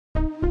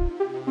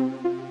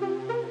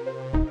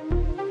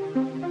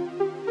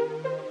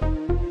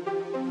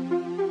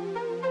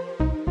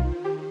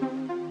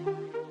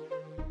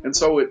And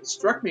so it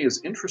struck me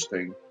as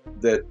interesting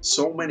that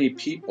so many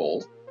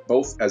people,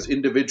 both as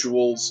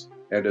individuals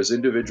and as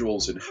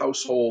individuals in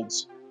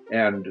households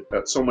and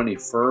so many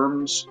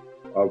firms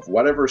of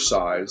whatever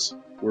size,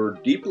 were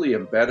deeply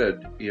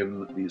embedded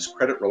in these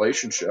credit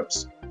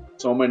relationships.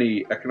 So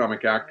many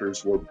economic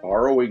actors were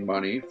borrowing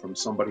money from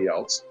somebody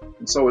else.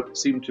 And so it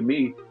seemed to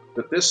me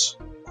that this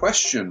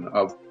question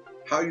of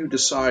how you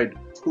decide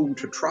whom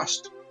to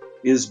trust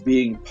is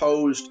being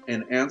posed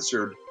and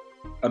answered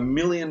a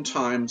million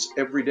times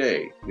every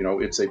day.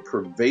 It's a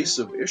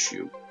pervasive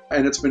issue,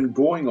 and it's been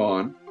going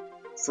on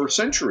for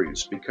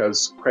centuries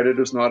because credit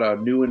is not a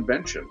new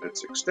invention.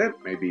 Its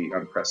extent may be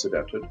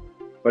unprecedented,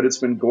 but it's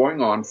been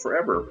going on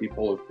forever.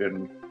 People have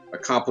been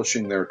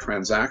accomplishing their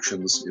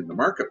transactions in the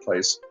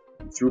marketplace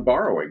through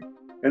borrowing.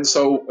 And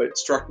so it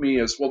struck me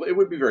as, well, it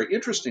would be very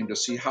interesting to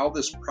see how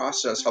this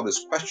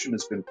question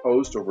has been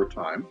posed over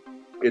time.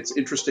 It's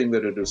interesting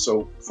that it is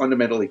so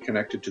fundamentally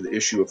connected to the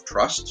issue of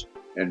trust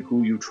and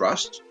who you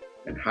trust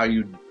and how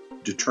you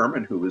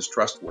determine who is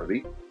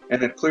trustworthy.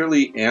 And it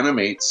clearly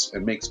animates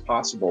and makes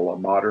possible a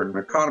modern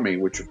economy,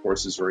 which of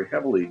course is very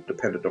heavily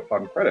dependent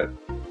upon credit.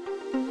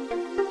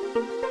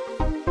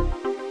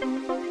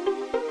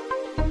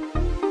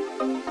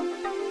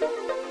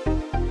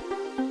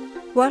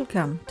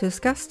 Welcome to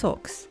SCAS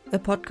Talks, a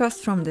podcast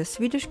from the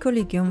Swedish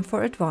Collegium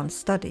for Advanced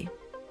Study.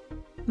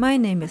 My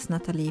name is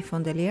Nathalie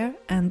von der Leer,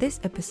 and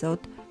this episode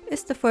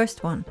is the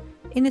first one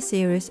in a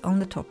series on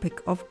the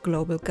topic of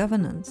global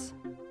governance.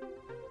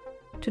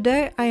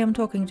 Today I am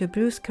talking to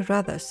Bruce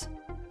Carruthers,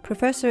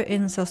 professor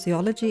in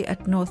sociology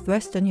at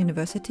Northwestern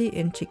University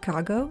in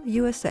Chicago,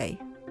 USA.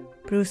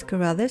 Bruce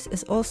Carruthers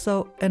is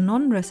also a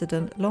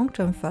non-resident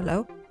long-term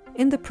fellow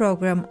in the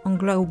program on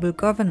global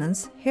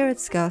governance here at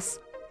SCAS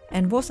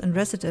and was in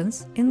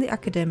residence in the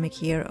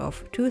academic year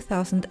of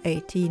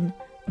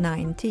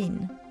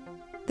 2018-19.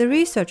 The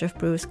research of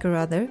Bruce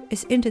Carruthers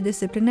is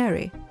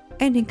interdisciplinary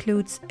and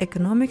includes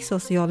economic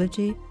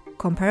sociology,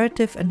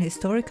 comparative and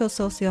historical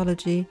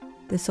sociology,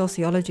 the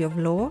sociology of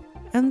law,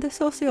 and the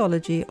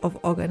sociology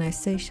of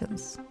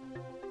organizations.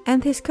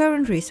 And his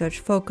current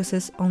research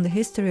focuses on the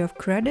history of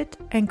credit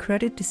and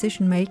credit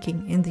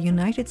decision-making in the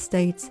United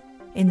States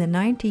in the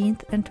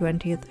 19th and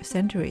 20th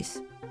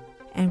centuries.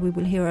 And we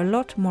will hear a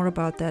lot more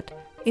about that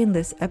in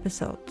this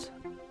episode.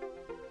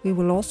 We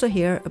will also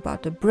hear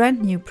about a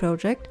brand new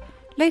project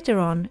later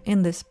on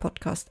in this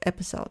podcast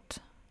episode.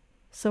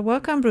 So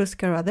welcome, Bruce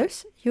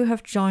Carruthers. You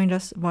have joined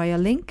us via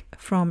link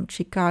from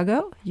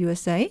Chicago,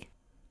 USA.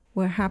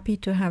 We're happy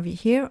to have you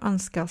here on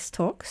SCAS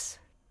Talks.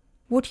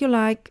 Would you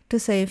like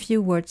to say a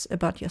few words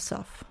about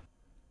yourself?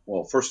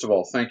 Well, first of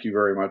all, thank you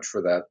very much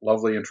for that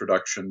lovely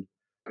introduction.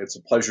 It's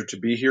a pleasure to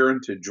be here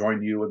and to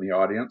join you in the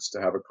audience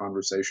to have a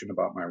conversation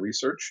about my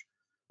research.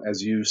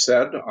 As you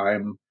said,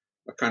 I'm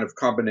a kind of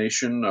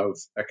combination of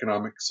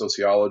economic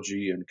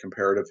sociology and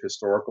comparative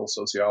historical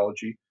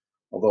sociology,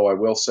 although I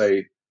will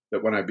say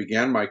that when I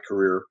began my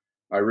career,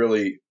 I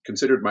really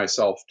considered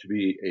myself to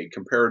be a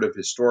comparative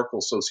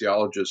historical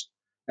sociologist,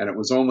 and it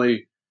was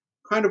only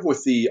kind of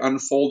with the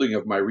unfolding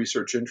of my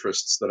research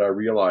interests that I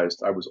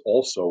realized I was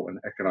also an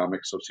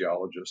economic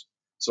sociologist.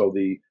 So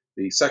the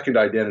second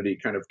identity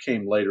kind of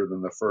came later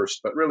than the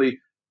first, but really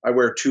I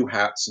wear two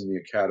hats in the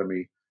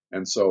academy.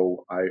 And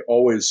so I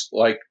always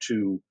like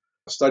to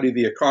study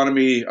the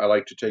economy. I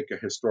like to take a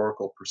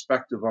historical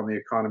perspective on the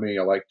economy.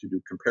 I like to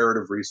do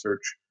comparative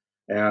research.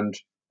 And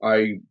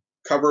I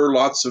cover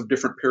lots of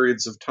different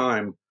periods of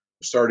time,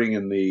 starting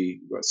in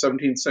the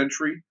 17th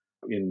century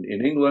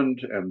in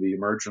England and the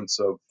emergence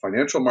of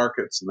financial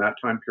markets in that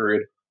time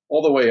period,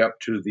 all the way up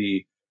to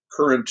the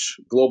current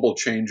global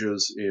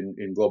changes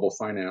in global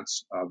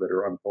finance that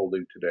are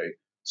unfolding today.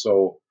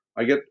 So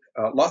I get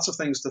lots of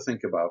things to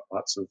think about,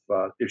 lots of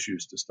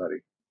issues to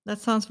study. That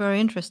sounds very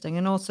interesting,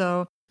 and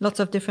also lots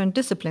of different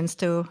disciplines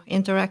to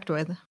interact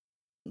with.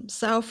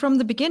 So from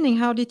the beginning,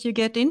 how did you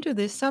get into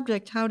this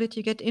subject? How did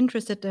you get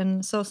interested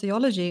in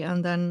sociology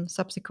and then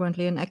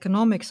subsequently in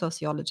economic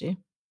sociology?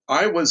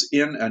 I was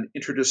in an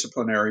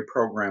interdisciplinary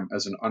program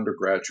as an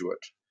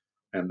undergraduate,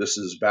 and this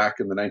is back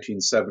in the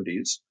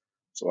 1970s.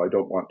 So I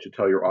don't want to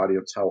tell your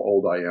audience how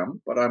old I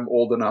am, but I'm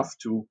old enough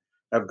to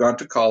have gone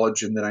to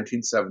college in the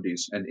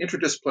 1970s. And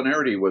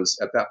interdisciplinarity was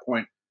at that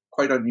point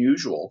quite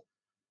unusual.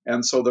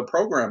 And so the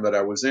program that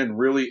I was in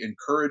really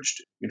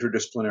encouraged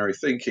interdisciplinary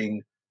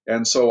thinking.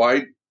 And so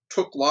I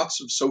took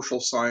lots of social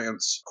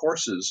science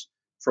courses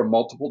from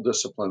multiple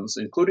disciplines,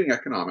 including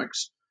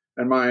economics.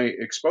 And my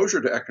exposure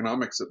to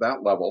economics at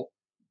that level,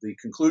 the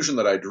conclusion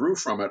that I drew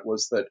from it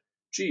was that,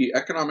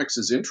 economics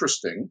is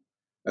interesting.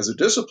 As a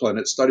discipline,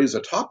 it studies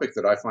a topic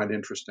that I find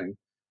interesting,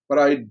 but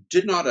I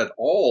did not at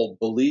all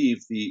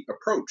believe the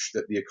approach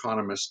that the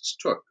economists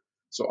took.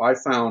 So I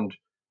found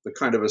the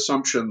kind of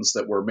assumptions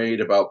that were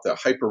made about the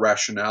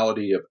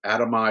hyper-rationality of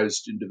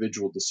atomized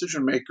individual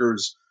decision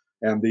makers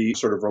and the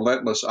sort of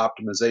relentless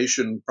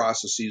optimization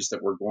processes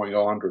that were going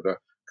on, or the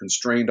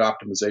constrained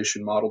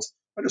optimization models.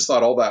 I just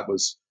thought all that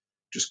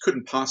just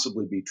couldn't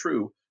possibly be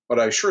true, but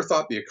I sure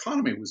thought the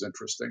economy was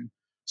interesting.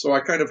 So I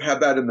kind of had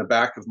that in the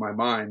back of my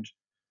mind.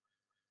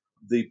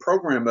 the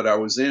program that I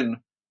was in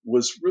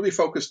was really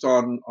focused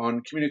on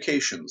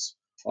communications,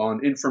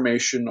 on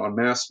information, on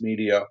mass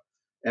media.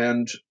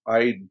 And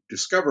I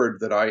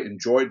discovered that I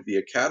enjoyed the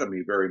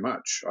academy very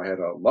much. I had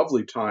a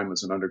lovely time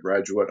as an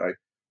undergraduate. I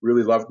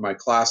really loved my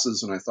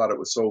classes, and I thought it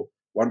was so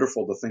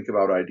wonderful to think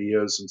about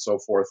ideas and so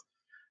forth.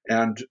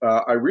 And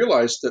I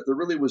realized that there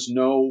really was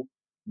no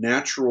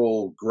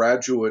natural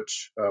graduate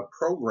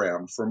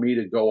program for me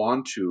to go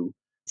on to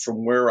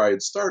from where I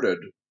had started,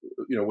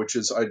 which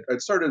is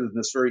I'd started in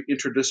this very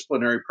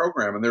interdisciplinary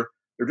program, and there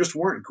just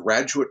weren't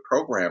graduate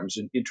programs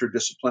in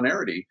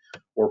interdisciplinarity,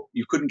 or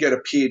you couldn't get a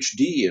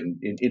PhD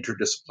in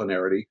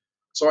interdisciplinarity.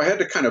 So I had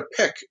to kind of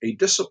pick a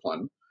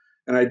discipline,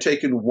 and I'd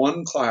taken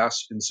one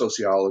class in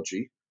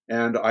sociology,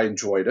 and I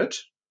enjoyed it.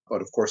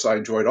 But of course, I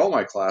enjoyed all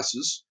my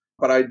classes.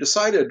 But I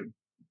decided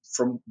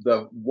from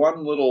the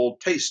one little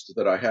taste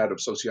that I had of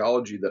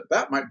sociology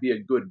that might be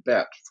a good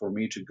bet for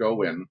me to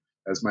go in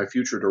as my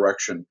future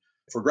direction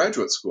for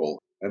graduate school.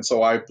 And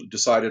so I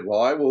decided,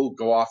 well, I will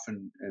go off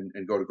and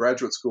go to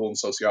graduate school in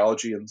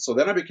sociology. And so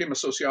then I became a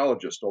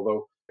sociologist,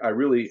 although I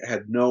really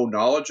had no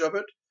knowledge of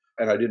it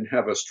and I didn't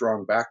have a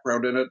strong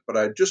background in it. But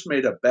I just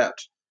made a bet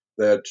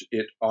that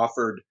it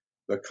offered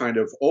the kind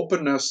of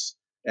openness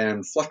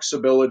and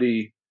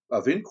flexibility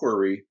of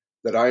inquiry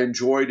that I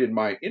enjoyed in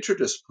my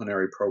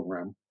interdisciplinary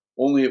program,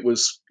 only it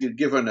was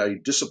given a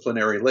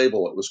disciplinary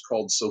label. It was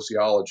called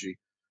sociology.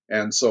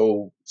 And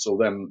so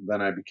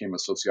then I became a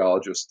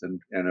sociologist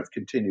and have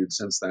continued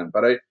since then.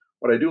 But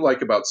what I do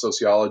like about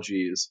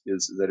sociology is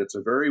that it's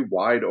a very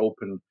wide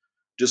open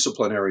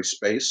disciplinary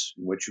space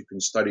in which you can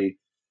study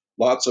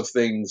lots of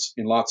things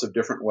in lots of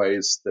different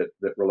ways that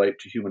relate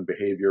to human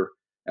behavior.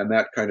 And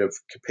that kind of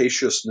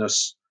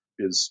capaciousness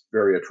is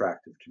very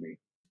attractive to me.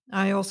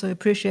 I also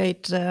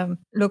appreciate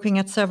looking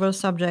at several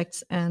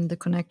subjects and the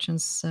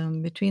connections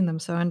between them.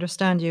 So I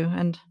understand you.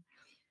 And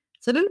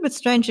it's a little bit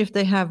strange if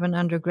they have an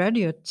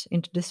undergraduate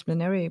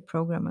interdisciplinary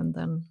program and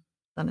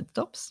then it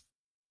stops.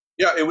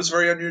 Yeah, it was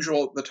very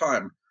unusual at the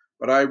time,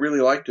 but I really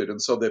liked it.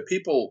 And so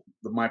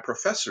my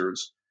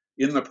professors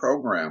in the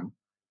program,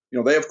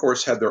 they of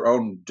course had their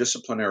own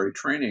disciplinary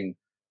training,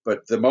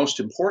 but the most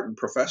important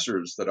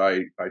professors that I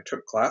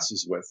took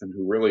classes with and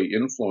who really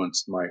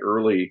influenced my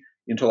early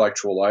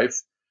intellectual life,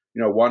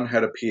 one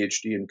had a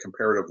PhD in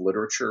comparative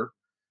literature,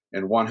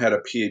 and one had a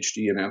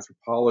PhD in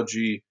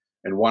anthropology,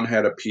 and one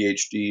had a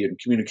PhD in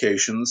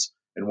communications,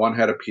 and one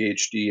had a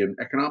PhD in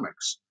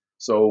economics.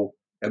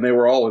 And they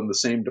were all in the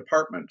same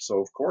department.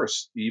 So, of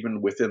course,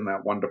 even within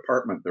that one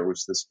department, there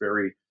was this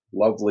very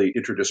lovely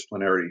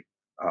interdisciplinarity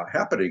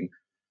happening.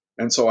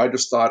 And so I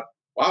just thought,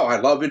 wow,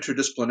 I love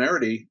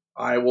interdisciplinarity.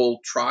 I will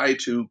try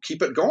to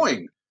keep it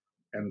going.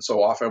 And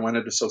so off I went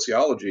into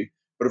sociology.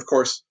 But of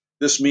course,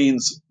 this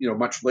means,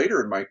 much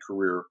later in my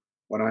career,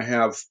 when I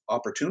have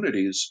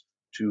opportunities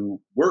to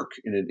work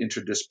in an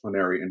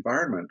interdisciplinary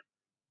environment,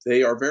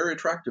 they are very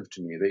attractive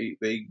to me.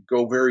 They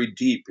go very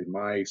deep in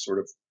my sort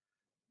of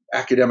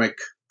academic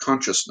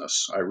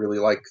consciousness. I really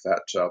like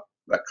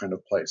that kind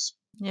of place.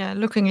 Yeah,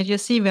 looking at your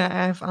CV,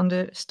 I've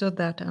understood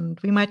that, and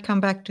we might come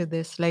back to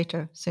this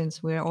later,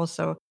 since we're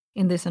also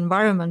in this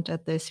environment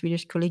at the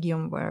Swedish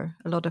Collegium where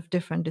a lot of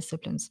different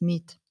disciplines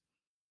meet.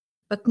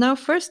 But now,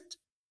 first,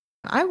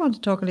 I want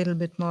to talk a little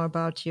bit more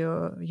about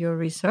your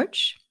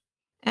research.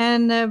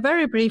 And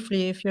very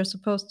briefly, if you're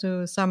supposed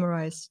to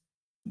summarize,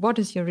 what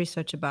is your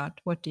research about?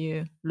 What do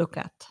you look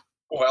at?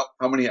 Well,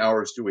 how many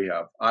hours do we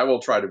have? I will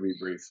try to be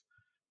brief.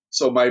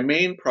 So my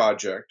main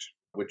project,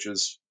 which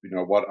is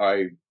what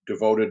I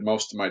devoted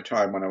most of my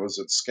time when I was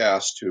at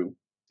SCAS to,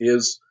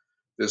 is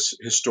this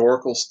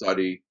historical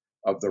study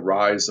of the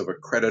rise of a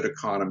credit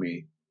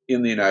economy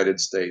in the United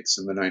States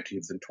in the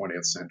 19th and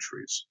 20th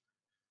centuries.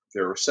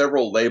 There are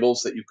several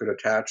labels that you could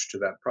attach to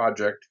that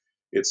project.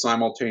 It's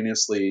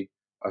simultaneously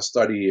a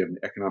study in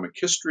economic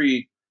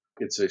history.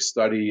 It's a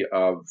study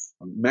of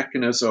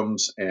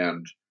mechanisms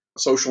and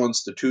social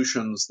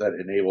institutions that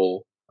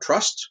enable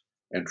trust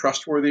and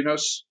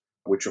trustworthiness,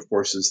 which of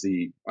course is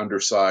the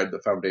underside,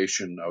 the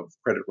foundation of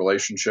credit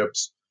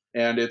relationships.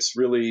 And it's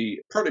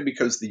really partly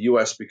because the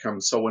U.S.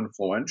 becomes so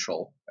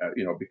influential,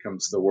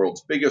 becomes the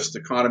world's biggest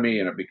economy,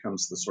 and it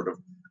becomes the sort of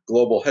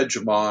global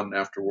hegemon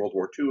after World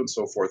War II and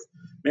so forth.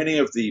 Many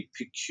of the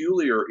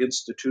peculiar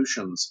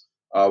institutions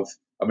of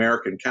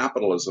American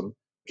capitalism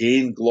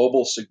gain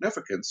global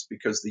significance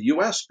because the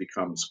U.S.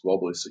 becomes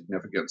globally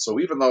significant. So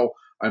even though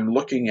I'm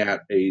looking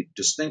at a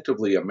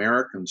distinctively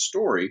American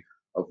story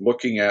of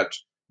looking at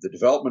the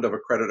development of a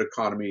credit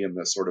economy and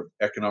the sort of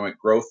economic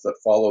growth that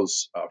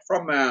follows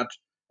from that,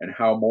 and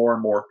how more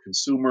and more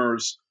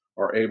consumers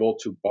are able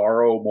to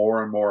borrow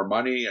more and more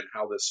money and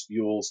how this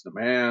fuels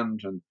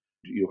demand, and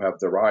you have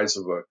the rise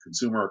of a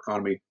consumer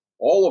economy.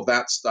 All of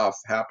that stuff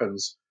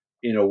happens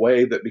in a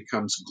way that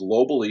becomes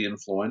globally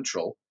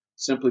influential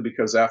simply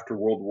because after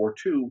World War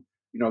II,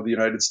 the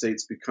United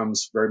States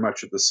becomes very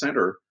much at the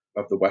center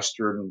of the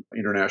Western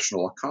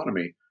international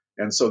economy.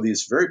 And so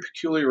these very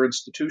peculiar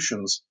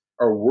institutions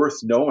are worth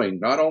knowing,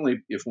 not only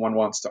if one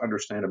wants to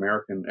understand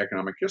American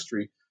economic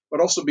history, but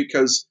also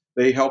because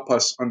they help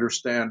us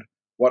understand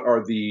what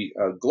are the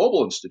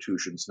global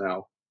institutions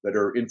now that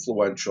are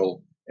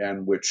influential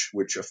and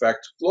which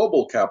affect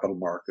global capital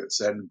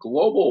markets and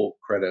global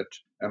credit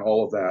and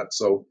all of that.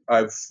 So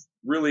I've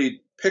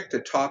really picked a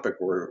topic,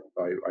 or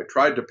I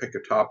tried to pick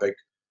a topic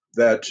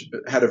that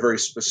had a very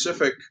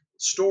specific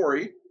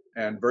story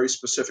and very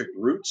specific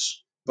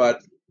roots,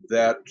 but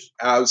that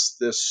as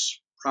this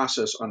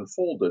process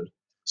unfolded.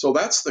 So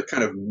that's the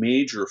kind of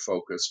major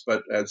focus.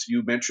 But as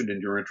you mentioned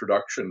in your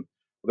introduction,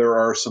 there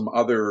are some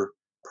other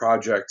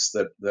projects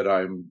that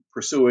I'm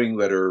pursuing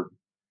that are,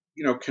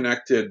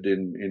 connected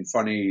in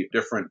funny,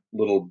 different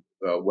little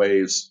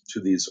ways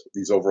to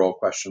these overall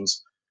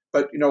questions.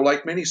 But,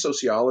 like many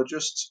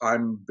sociologists,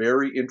 I'm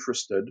very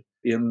interested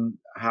in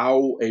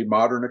how a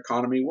modern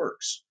economy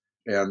works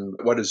and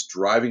what is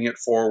driving it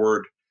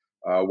forward.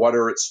 What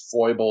are its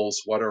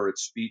foibles? What are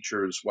its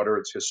features? What are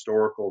its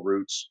historical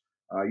roots?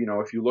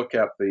 If you look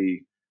at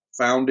the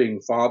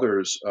founding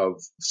fathers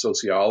of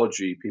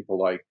sociology, people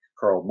like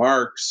Karl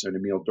Marx and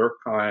Emil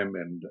Durkheim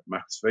and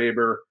Max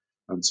Weber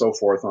and so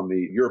forth on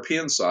the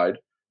European side,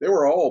 they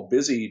were all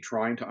busy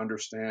trying to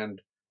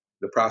understand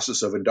the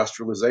process of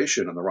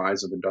industrialization and the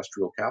rise of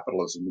industrial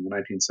capitalism in the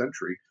 19th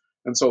century.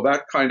 And so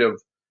that kind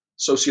of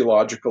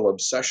sociological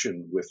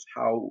obsession with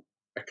how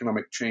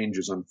economic change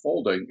is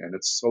unfolding and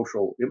its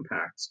social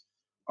impacts,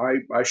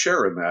 I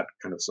share in that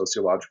kind of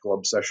sociological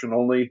obsession.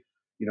 Only,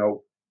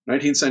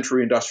 19th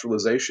century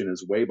industrialization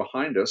is way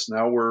behind us.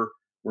 Now we're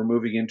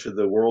moving into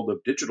the world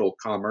of digital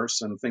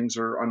commerce and things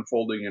are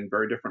unfolding in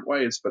very different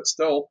ways. But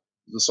still,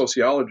 as a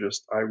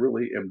sociologist, I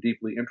really am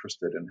deeply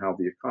interested in how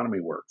the economy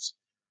works.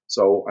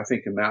 So I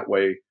think in that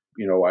way,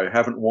 I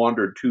haven't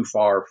wandered too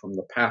far from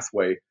the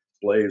pathway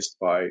blazed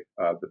by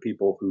the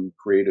people who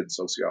created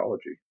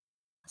sociology.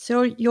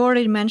 So you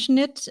already mentioned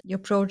it, your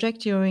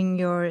project during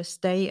your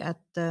stay at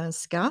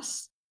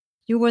SCAS.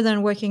 You were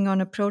then working on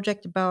a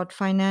project about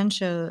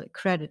financial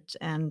credit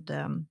and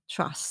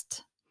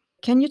trust.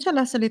 Can you tell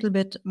us a little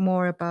bit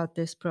more about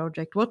this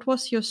project? What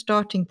was your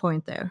starting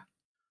point there?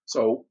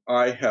 So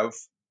I have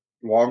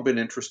long been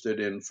interested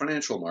in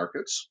financial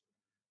markets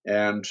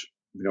and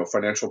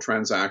financial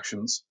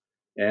transactions,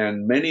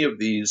 and many of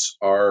these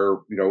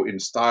are in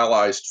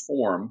stylized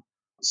form,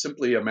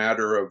 simply a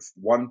matter of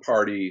one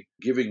party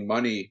giving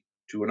money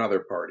to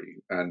another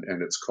party, and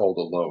it's called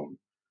a loan.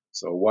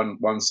 So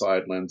one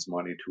side lends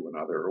money to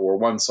another, or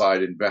one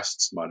side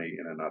invests money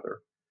in another,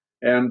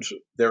 and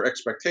their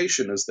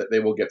expectation is that they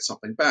will get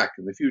something back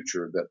in the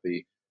future, that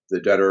the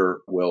debtor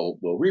will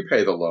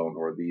repay the loan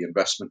or the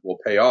investment will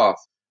pay off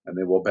and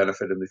they will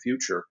benefit in the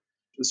future.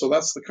 So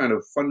that's the kind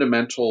of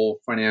fundamental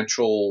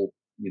financial,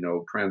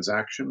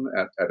 transaction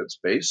at its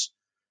base.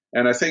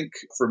 And I think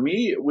for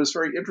me, it was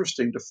very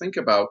interesting to think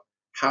about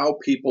how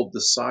people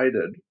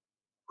decided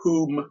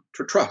whom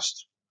to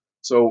trust.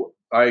 So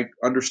I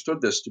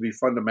understood this to be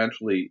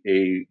fundamentally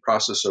a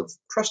process of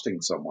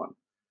trusting someone.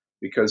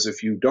 Because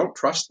if you don't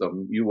trust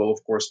them, you will,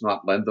 of course,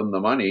 not lend them the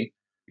money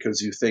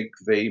because you think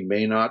they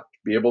may not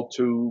be able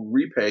to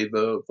repay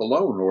the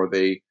loan, or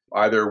they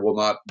either will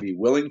not be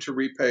willing to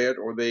repay it,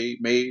 or they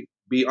may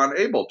be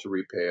unable to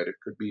repay it. It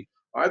could be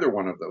either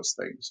one of those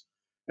things.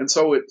 And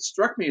so it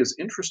struck me as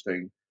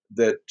interesting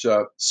that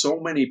so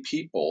many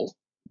people,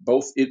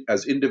 both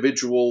as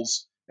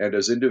individuals and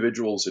as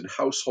individuals in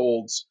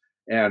households,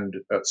 and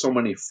so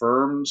many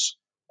firms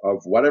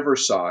of whatever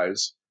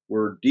size,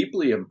 were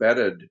deeply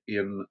embedded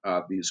in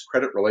these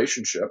credit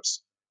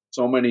relationships.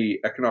 So many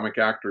economic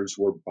actors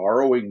were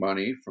borrowing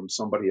money from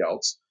somebody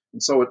else.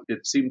 And so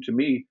it seemed to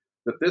me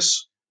that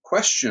this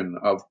question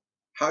of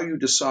how you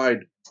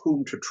decide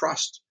whom to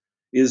trust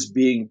is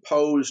being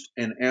posed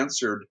and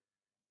answered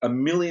a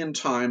million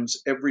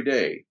times every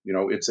day.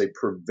 It's a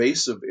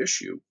pervasive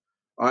issue.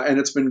 And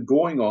it's been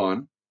going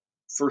on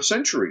for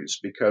centuries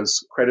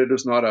because credit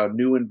is not a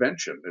new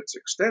invention. Its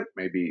extent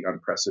may be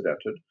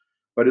unprecedented,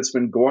 but it's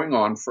been going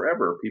on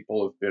forever.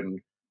 People have been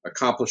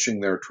accomplishing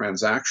their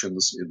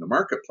transactions in the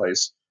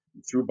marketplace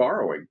through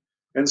borrowing.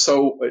 And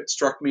so it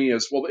struck me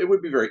as, well, it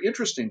would be very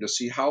interesting to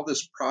see how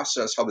this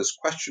process, how this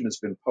question has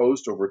been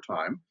posed over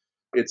time.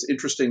 It's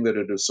interesting that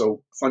it is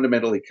so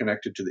fundamentally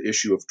connected to the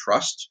issue of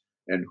trust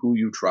and who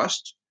you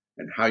trust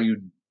and how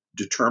you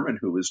determine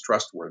who is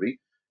trustworthy.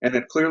 And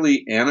it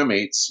clearly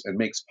animates and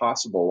makes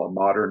possible a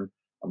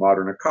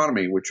modern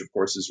economy, which of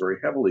course is very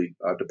heavily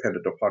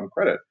dependent upon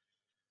credit.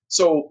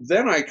 So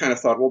then I kind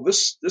of thought, well,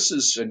 this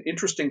is an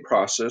interesting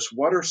process.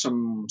 What are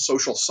some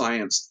social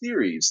science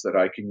theories that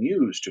I can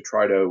use to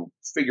try to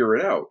figure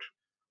it out?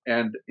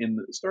 And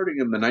starting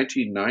in the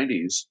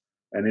 1990s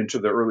and into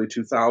the early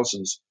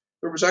 2000s,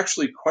 there was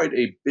actually quite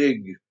a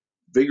big,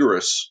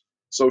 vigorous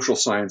social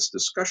science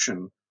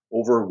discussion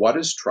over what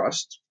is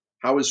trust,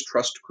 how is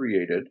trust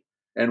created,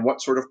 and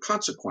what sort of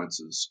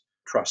consequences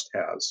trust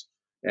has.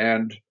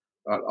 And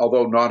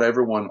although not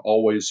everyone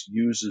always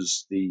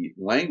uses the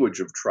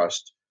language of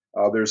trust,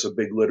 there's a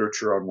big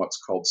literature on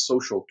what's called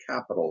social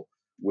capital,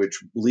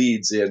 which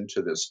bleeds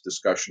into this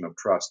discussion of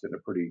trust in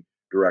a pretty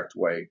direct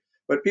way.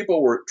 But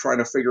people were trying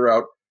to figure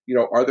out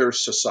are there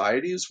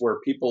societies where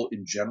people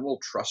in general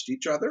trust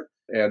each other?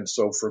 And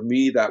so for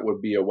me, that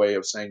would be a way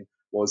of saying,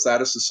 well, is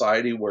that a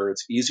society where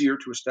it's easier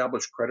to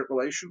establish credit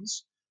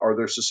relations? Are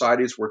there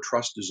societies where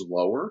trust is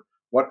lower?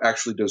 What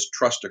actually does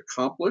trust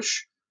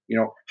accomplish?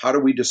 How do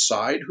we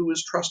decide who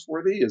is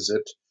trustworthy? Is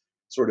it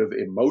sort of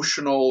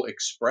emotional,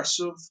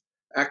 expressive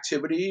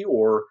activity,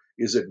 or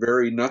is it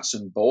very nuts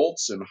and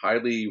bolts and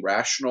highly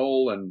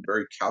rational and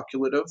very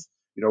calculative?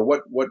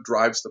 What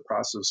drives the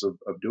process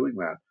of doing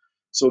that?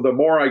 So the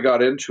more I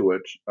got into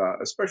it,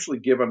 especially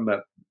given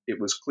that it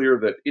was clear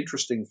that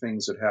interesting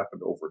things had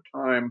happened over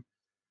time,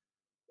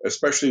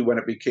 especially when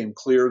it became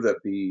clear that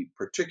the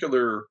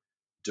particular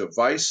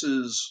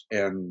devices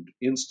and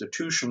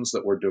institutions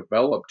that were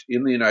developed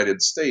in the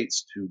United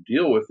States to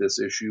deal with this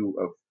issue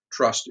of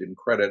trust in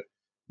credit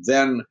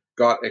then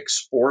got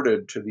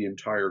exported to the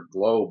entire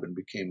globe and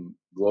became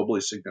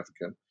globally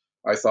significant.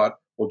 I thought,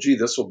 well, gee,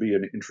 this will be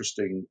an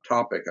interesting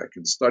topic. I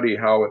can study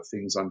how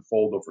things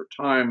unfold over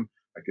time.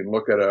 I can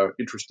look at an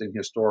interesting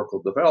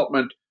historical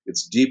development.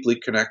 It's deeply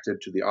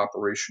connected to the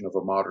operation of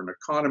a modern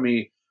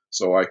economy.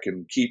 So I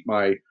can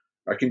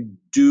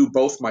do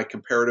both my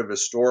comparative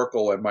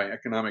historical and my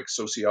economic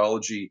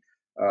sociology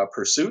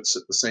pursuits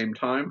at the same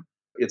time.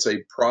 It's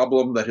a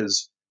problem that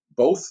is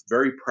both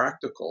very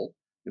practical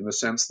in the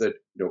sense that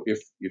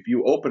if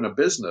you open a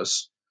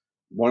business,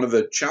 one of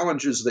the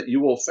challenges that you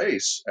will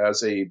face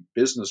as a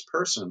business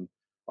person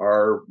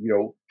are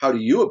how do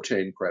you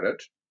obtain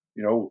credit?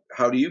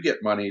 How do you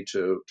get money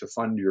to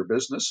fund your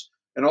business?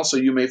 And also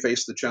you may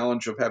face the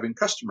challenge of having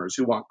customers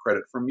who want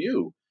credit from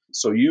you.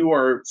 So you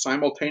are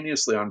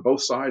simultaneously on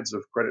both sides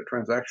of credit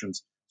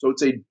transactions. So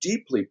it's a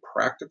deeply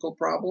practical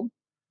problem.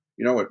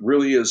 It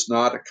really is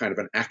not a kind of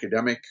an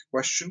academic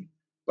question,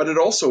 but it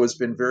also has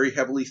been very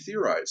heavily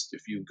theorized.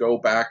 If you go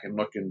back and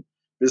look in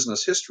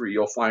business history,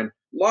 you'll find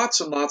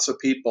lots and lots of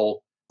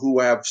people who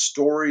have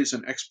stories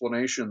and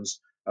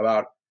explanations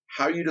about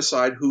how you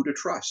decide who to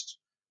trust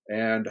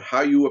and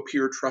how you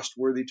appear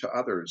trustworthy to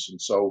others. And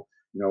so,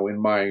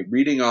 in my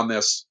reading on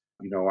this,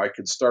 I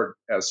could start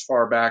as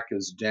far back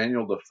as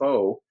Daniel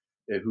Defoe,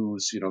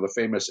 who's, the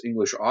famous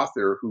English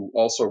author who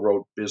also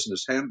wrote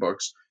business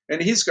handbooks.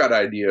 And he's got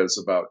ideas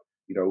about,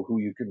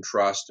 who you can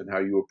trust and how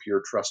you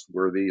appear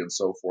trustworthy and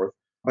so forth.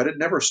 But it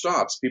never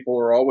stops. People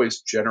are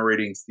always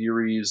generating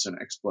theories and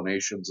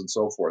explanations and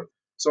so forth.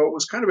 So it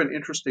was kind of an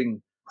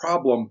interesting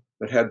problem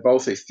that had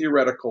both a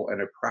theoretical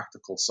and a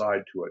practical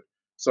side to it.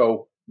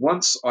 So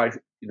once I,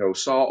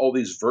 saw all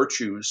these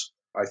virtues,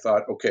 I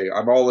thought, okay,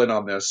 I'm all in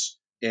on this.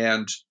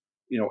 And,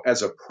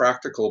 as a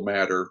practical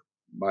matter,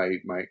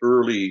 my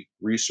early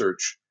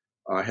research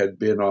had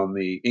been on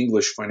the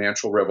English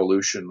financial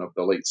revolution of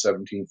the late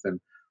 17th and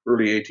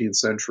early 18th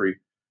century.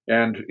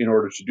 And in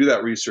order to do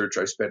that research,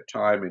 I spent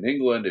time in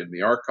England, in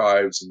the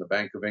archives, in the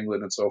Bank of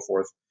England, and so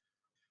forth.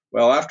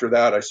 Well, after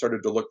that, I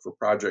started to look for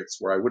projects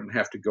where I wouldn't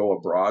have to go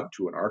abroad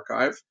to an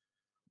archive.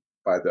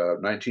 By the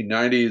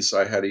 1990s,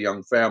 I had a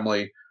young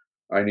family.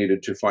 I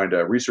needed to find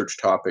a research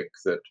topic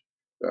that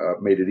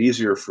made it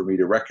easier for me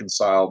to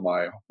reconcile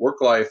my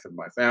work life and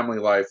my family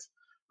life.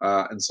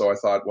 And so I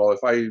thought, well,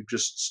 if I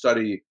just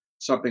study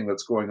something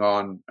that's going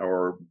on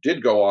or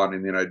did go on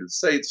in the United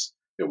States,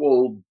 it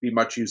will be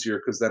much easier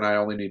because then I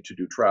only need to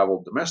do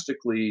travel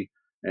domestically,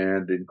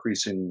 and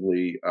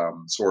increasingly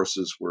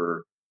sources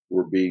were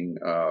being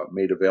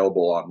made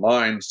available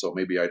online. So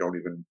maybe I don't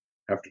even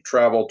have to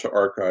travel to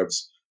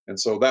archives. And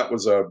so that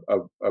was a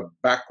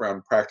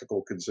background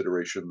practical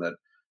consideration that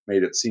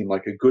made it seem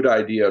like a good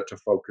idea to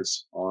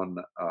focus on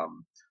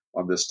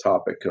this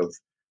topic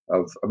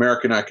of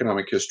American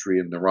economic history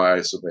and the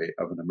rise of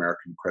an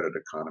American credit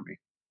economy.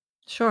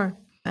 Sure.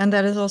 And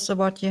that is also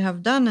what you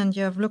have done. And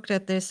you have looked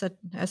at this,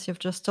 as you've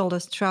just told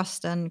us,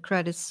 trust and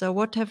credit. So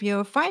what have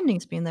your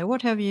findings been there?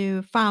 What have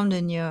you found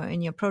in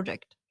your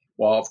project?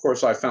 Well, of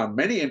course, I found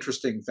many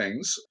interesting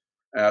things.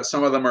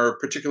 Some of them are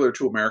particular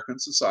to American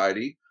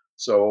society.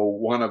 So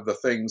one of the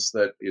things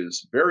that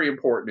is very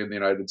important in the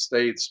United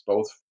States,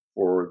 both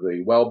for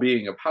the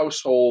well-being of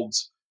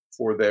households,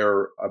 for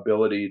their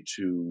ability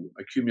to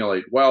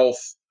accumulate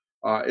wealth,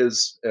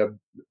 is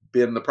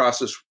been the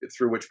process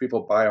through which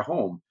people buy a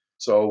home.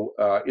 So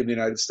in the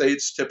United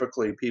States,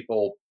 typically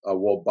people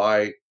will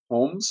buy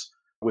homes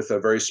with a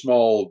very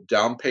small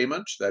down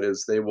payment. That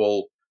is, they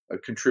will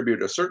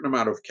contribute a certain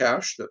amount of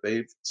cash that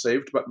they've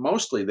saved, but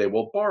mostly they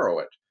will borrow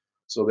it.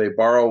 So they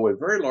borrow a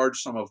very large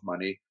sum of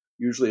money.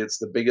 Usually it's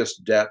the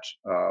biggest debt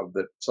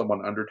that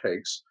someone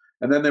undertakes.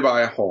 And then they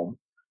buy a home.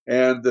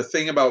 And the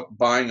thing about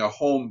buying a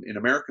home in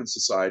American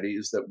society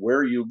is that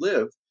where you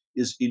live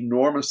is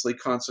enormously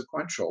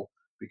consequential,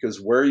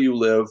 because where you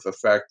live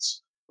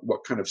affects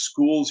what kind of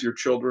schools your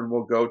children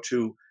will go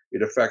to.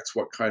 It affects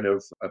what kind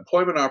of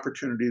employment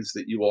opportunities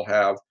that you will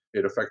have.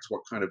 It affects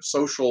what kind of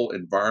social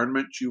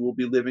environment you will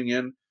be living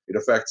in. It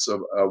affects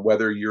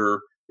whether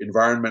your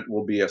environment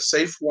will be a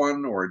safe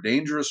one or a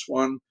dangerous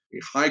one, a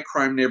high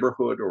crime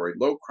neighborhood or a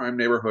low crime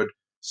neighborhood.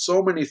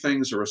 So many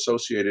things are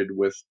associated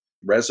with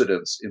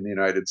residence in the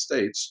United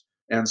States.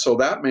 And so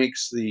that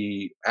makes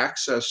the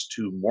access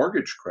to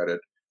mortgage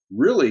credit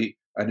really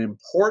an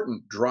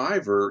important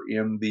driver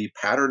in the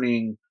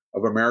patterning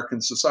of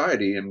American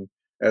society. And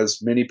as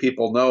many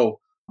people know,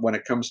 when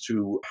it comes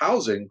to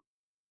housing,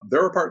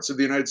 there are parts of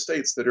the United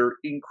States that are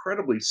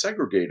incredibly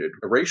segregated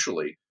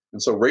racially.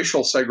 And so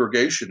racial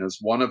segregation is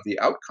one of the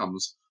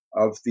outcomes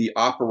of the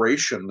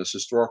operation, this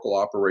historical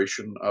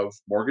operation of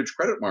mortgage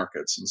credit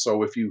markets. And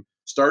so if you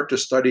start to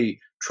study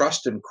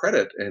trust and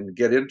credit and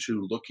get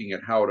into looking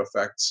at how it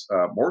affects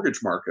mortgage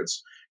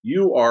markets,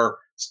 you are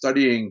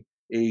studying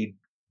a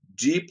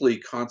deeply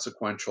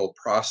consequential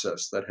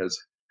process that has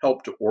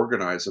helped to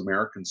organize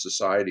American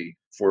society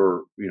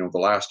for the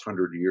last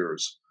 100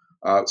 years.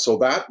 So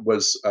that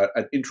was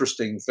an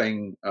interesting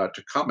thing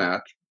to come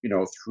at,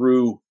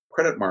 through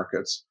credit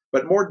markets.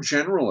 But more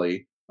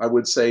generally, I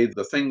would say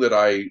the thing that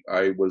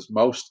I was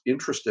most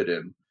interested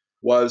in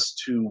was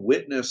to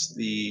witness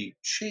the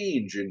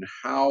change in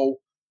how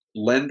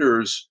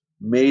lenders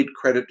made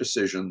credit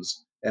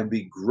decisions and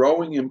the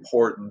growing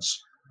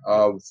importance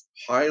of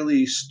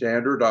highly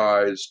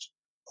standardized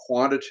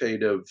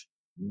quantitative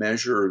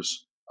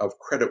measures of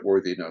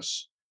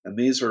creditworthiness. And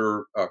these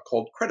are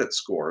called credit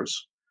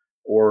scores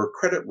or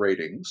credit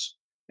ratings.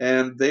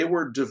 And they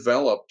were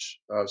developed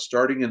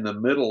starting in the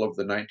middle of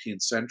the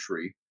 19th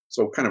century,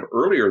 so kind of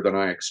earlier than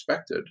I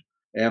expected.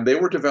 And they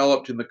were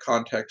developed in the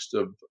context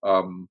of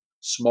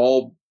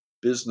small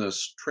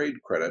business trade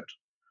credit,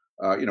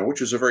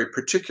 which is a very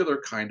particular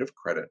kind of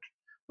credit.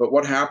 But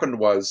what happened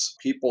was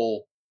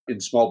people in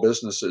small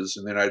businesses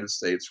in the United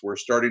States were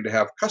starting to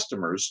have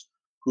customers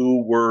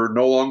who were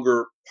no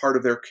longer part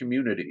of their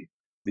community.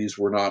 These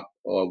were not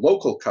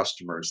local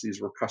customers.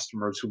 These were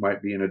customers who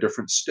might be in a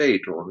different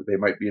state or they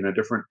might be in a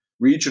different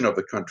region of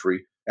the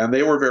country, and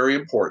they were very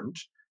important.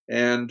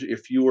 And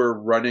if you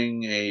were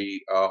running a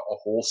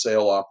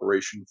wholesale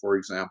operation, for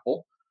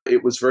example,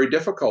 it was very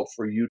difficult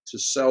for you to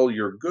sell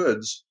your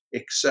goods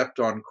except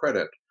on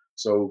credit.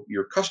 So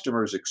your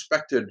customers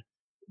expected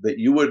that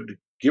you would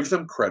give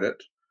them credit,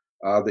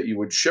 that you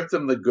would ship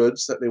them the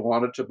goods that they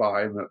wanted to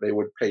buy, and that they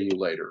would pay you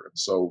later. And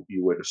so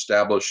you would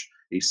establish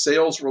a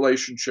sales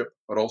relationship,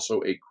 but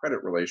also a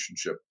credit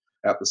relationship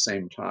at the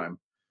same time.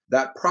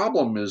 That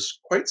problem is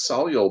quite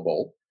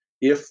soluble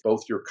if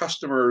both your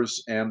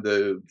customers and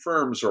the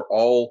firms are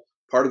all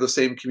part of the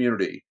same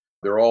community.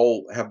 They're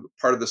all have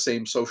part of the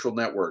same social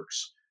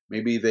networks.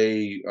 Maybe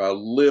they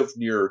live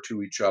near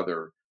to each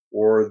other,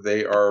 or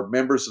they are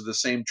members of the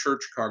same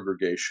church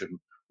congregation,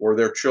 or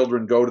their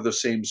children go to the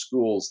same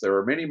schools. There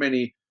are many,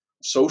 many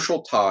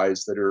social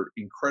ties that are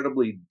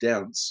incredibly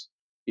dense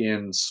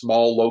in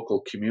small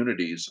local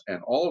communities.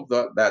 And all of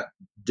that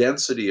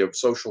density of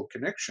social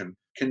connection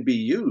can be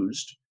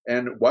used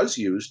and was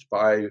used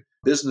by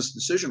business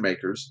decision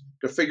makers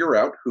to figure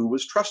out who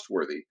was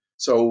trustworthy.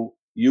 So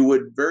you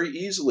would very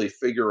easily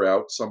figure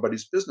out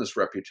somebody's business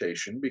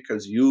reputation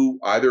because you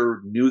either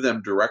knew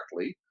them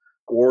directly,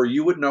 or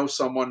you would know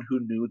someone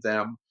who knew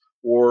them,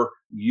 or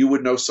you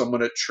would know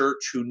someone at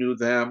church who knew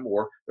them,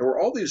 or there were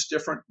all these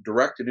different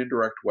direct and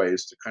indirect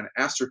ways to kind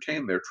of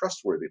ascertain their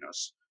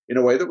trustworthiness in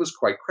a way that was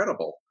quite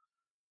credible.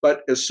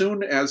 But as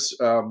soon as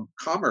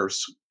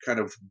commerce kind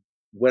of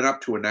went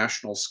up to a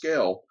national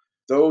scale,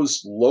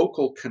 those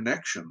local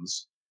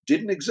connections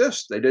didn't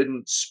exist. They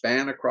didn't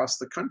span across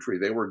the country.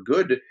 They were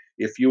good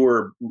if you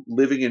were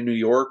living in New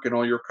York and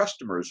all your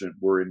customers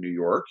were in New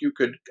York. You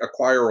could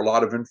acquire a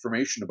lot of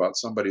information about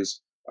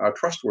somebody's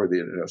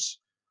trustworthiness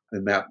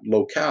in that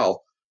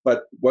locale.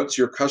 But once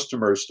your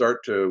customers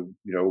start to,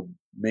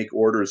 make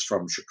orders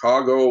from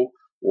Chicago,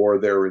 or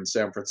they're in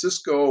San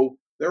Francisco,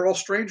 they're all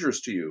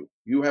strangers to you.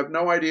 You have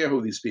no idea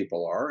who these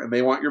people are, and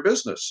they want your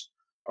business,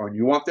 or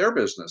you want their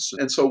business.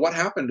 And so what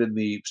happened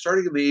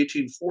starting in the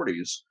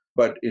 1840s,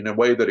 but in a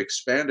way that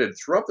expanded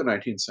throughout the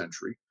 19th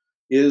century,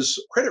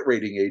 is credit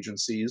rating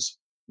agencies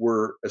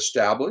were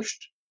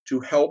established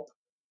to help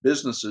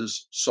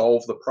businesses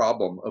solve the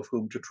problem of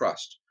whom to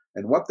trust.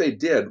 And what they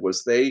did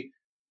was they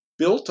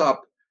built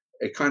up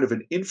a kind of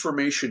an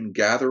information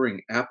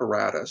gathering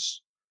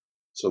apparatus.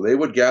 So they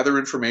would gather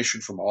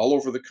information from all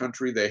over the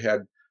country. They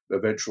had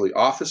eventually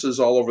offices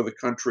all over the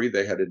country.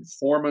 They had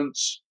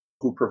informants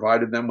who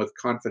provided them with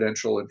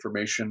confidential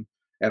information.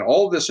 And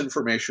all of this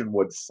information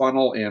would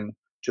funnel in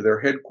to their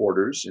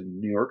headquarters in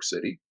New York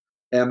City.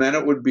 And then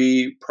it would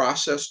be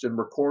processed and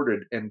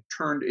recorded and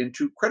turned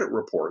into credit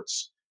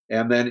reports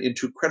and then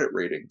into credit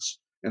ratings.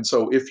 And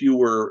so if you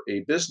were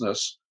a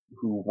business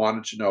who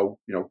wanted to know,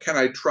 can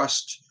I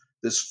trust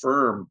this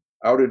firm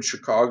out in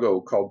Chicago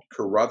called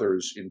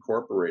Carruthers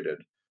Incorporated?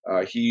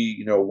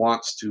 He,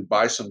 wants to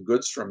buy some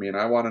goods from me, and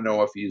I want to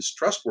know if he's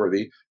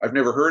trustworthy. I've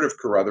never heard of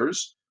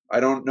Carruthers.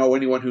 I don't know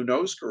anyone who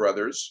knows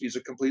Carruthers. He's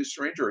a complete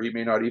stranger. He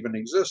may not even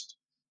exist.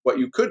 What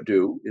you could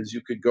do is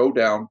you could go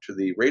down to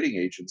the rating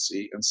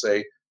agency and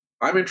say,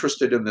 I'm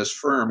interested in this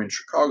firm in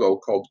Chicago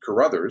called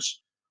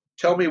Carruthers.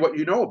 Tell me what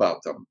you know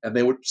about them. And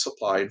they would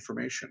supply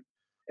information.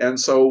 And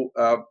so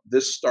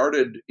this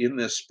started in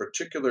this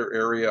particular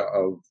area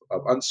of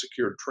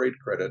unsecured trade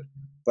credit,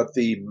 but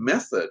the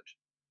method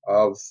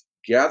of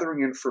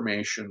gathering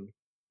information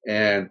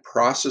and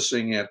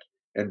processing it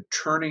and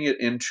turning it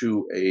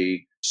into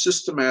a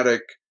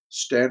systematic,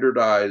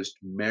 standardized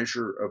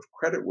measure of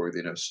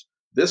creditworthiness.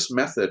 This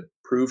method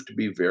proved to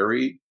be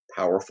very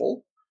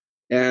powerful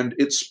and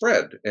it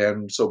spread.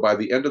 And so by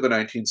the end of the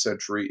 19th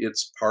century,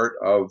 it's part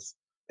of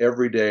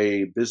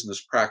everyday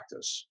business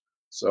practice.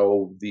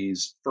 So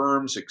these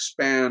firms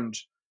expand,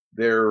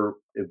 they're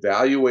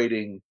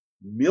evaluating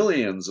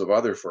millions of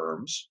other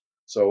firms.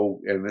 So,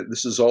 and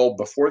this is all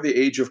before the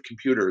age of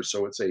computers.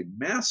 So it's a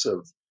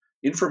massive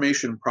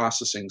information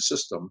processing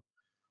system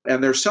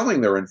and they're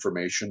selling their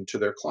information to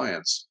their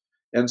clients.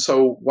 And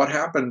so what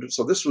happened,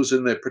 so this was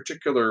in the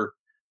particular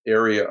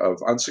area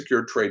of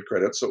unsecured trade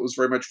credit. So it was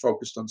very much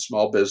focused on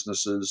small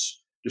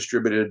businesses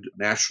distributed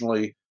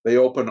nationally. They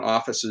open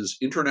offices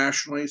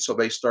internationally. So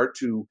they start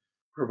to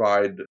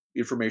provide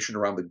information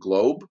around the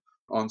globe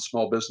on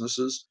small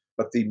businesses.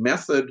 But the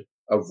method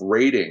of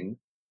rating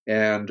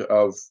and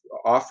of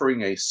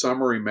offering a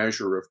summary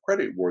measure of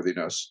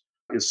creditworthiness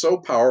is so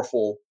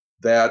powerful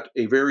that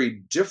a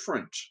very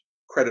different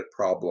credit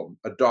problem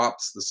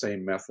adopts the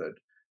same method.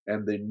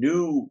 And the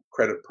new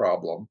credit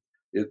problem,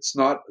 it's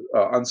not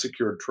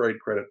unsecured trade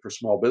credit for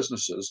small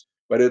businesses,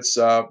 but it's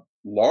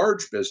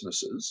large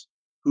businesses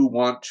who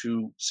want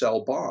to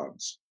sell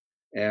bonds.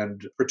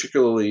 And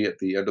particularly at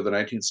the end of the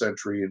 19th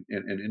century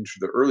and into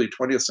the early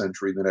 20th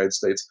century in the United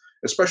States,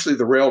 especially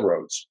the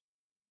railroads.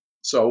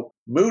 So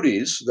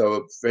Moody's,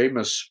 the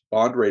famous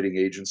bond rating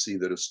agency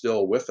that is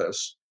still with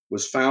us,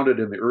 was founded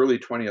in the early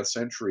 20th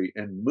century.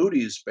 And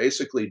Moody's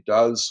basically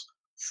does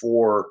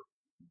for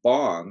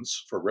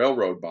bonds, for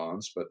railroad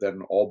bonds, but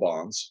then all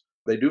bonds,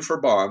 they do for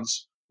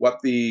bonds what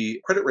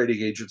the credit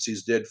rating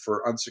agencies did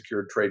for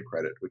unsecured trade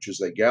credit, which is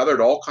they gathered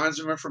all kinds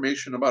of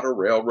information about a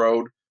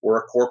railroad or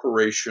a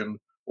corporation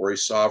or a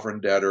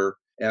sovereign debtor,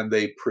 and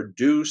they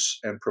produce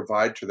and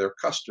provide to their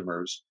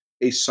customers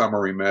a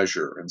summary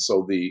measure. And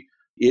so the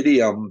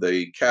idiom,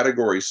 the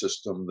category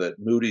system that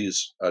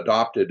Moody's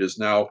adopted, is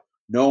now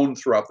known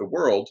throughout the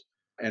world.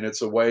 And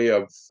it's a way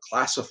of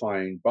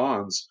classifying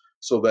bonds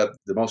so that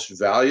the most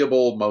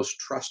valuable, most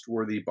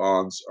trustworthy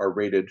bonds are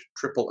rated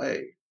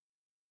AAA.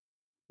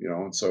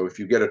 And so if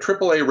you get a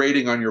AAA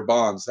rating on your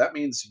bonds, that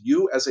means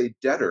you as a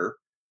debtor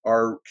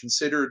are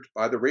considered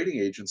by the rating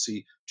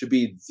agency to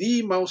be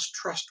the most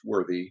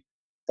trustworthy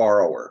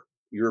borrower.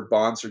 Your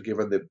bonds are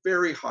given the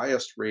very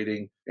highest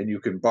rating and you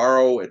can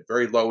borrow at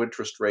very low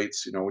interest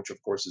rates, which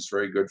of course is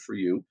very good for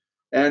you.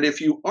 And if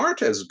you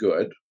aren't as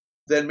good,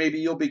 then maybe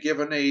you'll be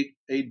given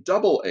a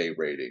double A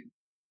rating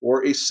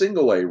or a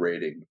single A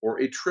rating or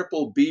a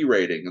triple B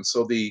rating. And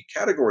so the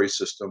category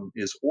system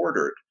is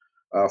ordered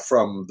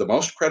from the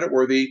most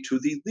creditworthy to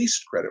the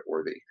least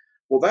creditworthy.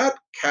 Well, that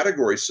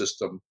category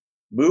system,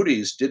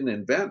 Moody's didn't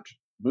invent.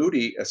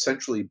 Moody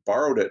essentially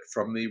borrowed it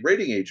from the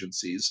rating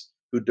agencies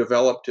who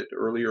developed it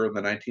earlier in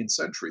the 19th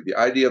century. The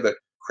idea that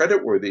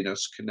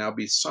creditworthiness can now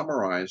be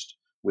summarized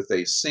with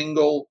a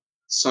single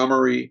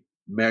summary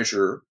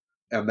measure,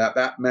 and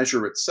that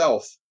measure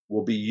itself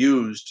will be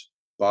used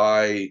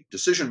by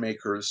decision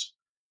makers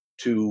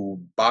to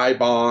buy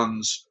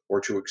bonds or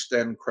to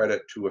extend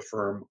credit to a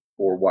firm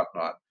or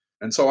whatnot.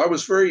 And so I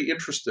was very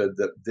interested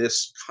that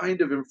this kind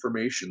of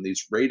information,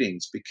 these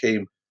ratings,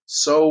 became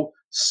so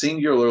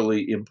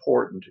singularly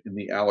important in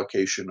the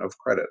allocation of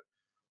credit.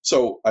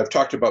 So I've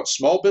talked about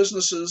small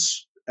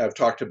businesses, I've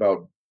talked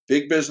about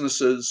big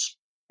businesses,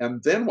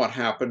 and then what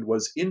happened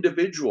was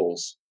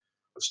individuals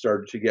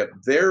started to get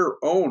their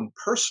own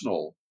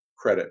personal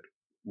credit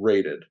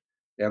rated.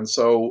 And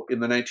so in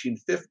the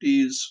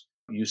 1950s,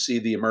 you see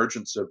the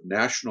emergence of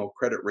national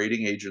credit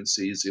rating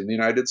agencies in the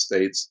United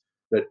States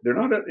that they're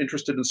not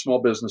interested in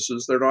small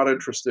businesses, they're not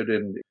interested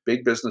in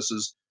big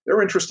businesses,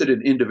 they're interested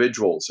in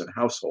individuals and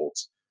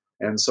households.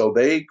 And so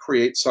they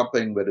create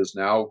something that is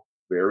now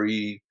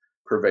very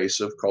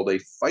pervasive called a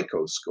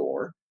FICO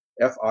score,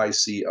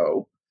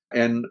 FICO.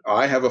 And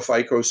I have a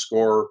FICO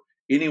score.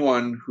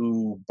 Anyone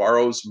who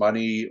borrows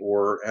money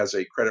or has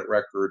a credit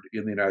record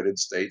in the United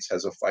States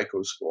has a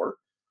FICO score.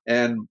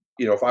 And,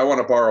 if I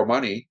want to borrow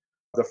money,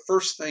 the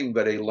first thing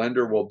that a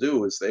lender will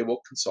do is they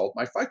will consult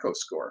my FICO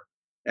score.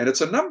 And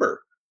it's a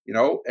number,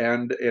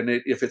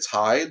 if it's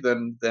high,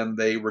 then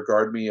they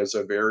regard me as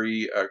a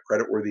very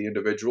creditworthy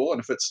individual.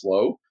 And if it's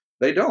low,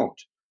 they don't.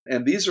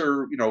 And these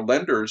are,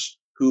 lenders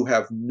who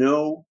have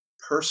no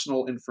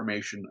personal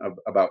information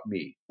about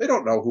me. They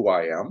don't know who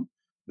I am.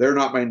 They're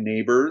not my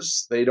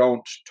neighbors. They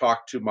don't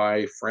talk to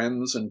my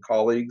friends and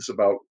colleagues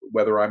about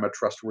whether I'm a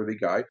trustworthy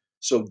guy.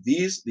 So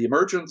the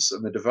emergence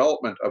and the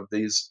development of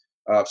these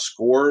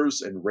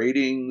scores and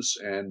ratings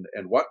and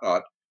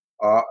whatnot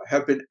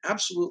have been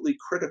absolutely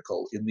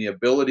critical in the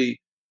ability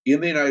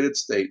in the United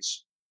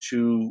States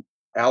to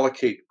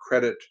allocate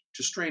credit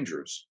to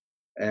strangers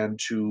and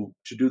to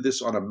do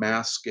this on a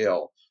mass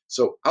scale.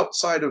 So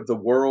outside of the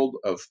world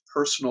of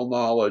personal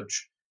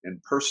knowledge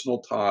and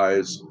personal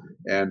ties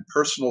and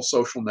personal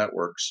social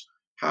networks,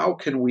 how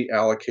can we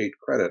allocate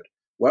credit?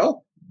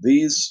 Well,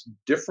 these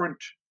different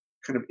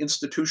kind of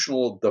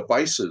institutional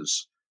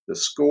devices, the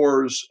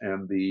scores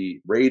and the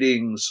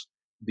ratings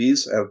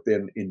these have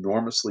been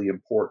enormously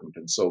important.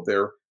 And so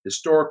their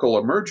historical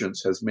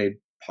emergence has made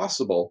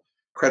possible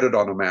credit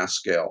on a mass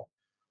scale.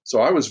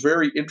 So I was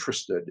very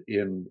interested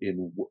in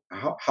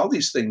how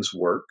these things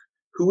work,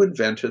 who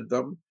invented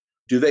them,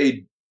 do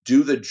they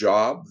do the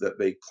job that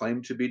they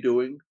claim to be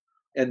doing?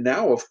 And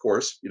now, of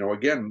course,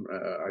 again,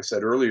 I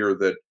said earlier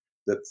that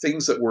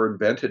things that were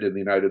invented in the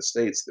United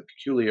States, the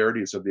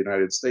peculiarities of the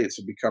United States,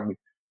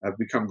 have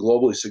become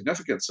globally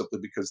significant simply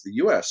because the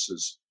U.S.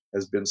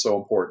 has been so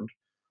important.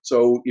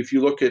 So if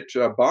you look at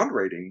bond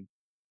ratings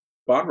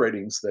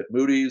that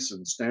Moody's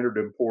and Standard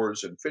and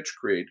Poor's and Fitch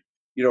create,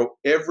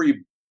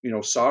 every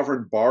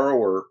sovereign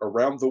borrower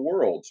around the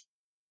world,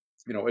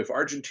 if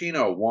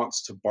Argentina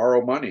wants to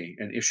borrow money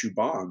and issue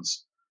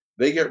bonds,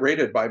 they get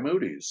rated by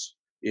Moody's.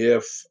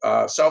 If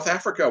South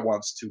Africa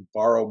wants to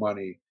borrow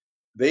money,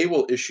 they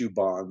will issue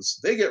bonds.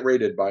 They get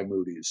rated by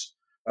Moody's.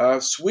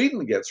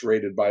 Sweden gets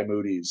rated by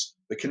Moody's.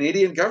 The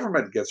Canadian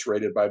government gets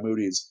rated by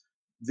Moody's.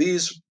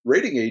 These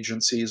rating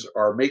agencies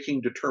are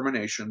making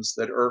determinations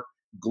that are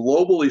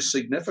globally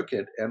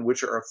significant and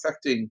which are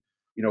affecting,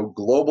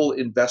 global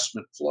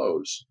investment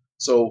flows.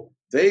 So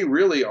they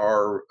really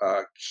are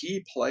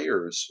key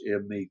players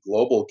in the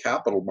global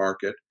capital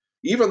market,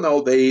 even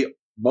though they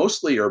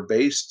mostly are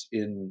based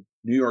in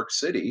New York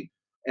City,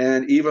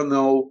 and even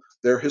though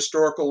their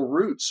historical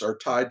roots are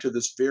tied to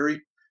this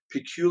very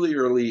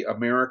peculiarly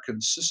American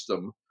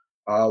system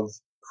of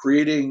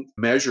creating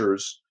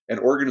measures and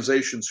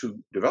organizations who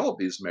develop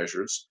these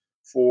measures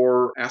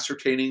for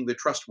ascertaining the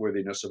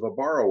trustworthiness of a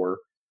borrower,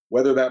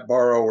 whether that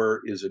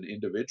borrower is an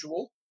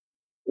individual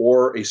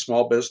or a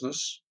small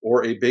business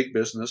or a big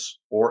business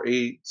or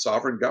a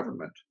sovereign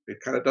government. It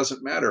kind of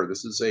doesn't matter.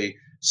 This is a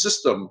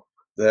system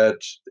that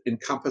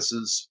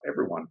encompasses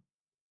everyone.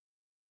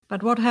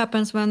 But what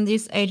happens when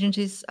these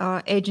agencies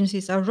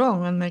are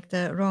wrong and make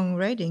the wrong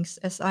ratings?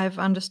 As I've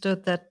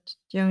understood that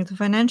during the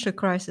financial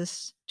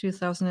crisis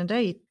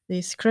 2008,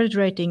 these credit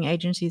rating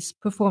agencies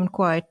performed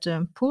quite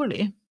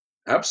poorly.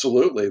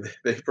 Absolutely.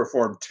 They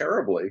performed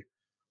terribly.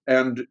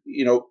 And,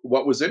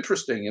 what was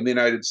interesting in the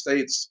United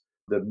States,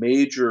 the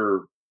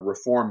major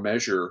reform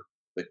measure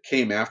that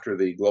came after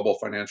the global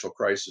financial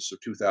crisis of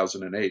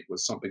 2008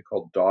 was something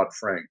called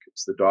Dodd-Frank.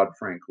 It's the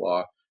Dodd-Frank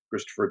law.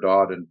 Christopher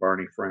Dodd and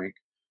Barney Frank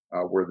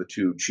were the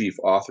two chief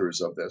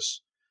authors of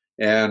this.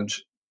 And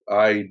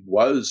I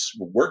was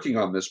working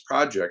on this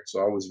project, so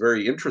I was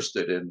very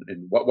interested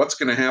in what's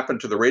going to happen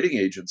to the rating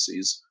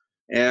agencies.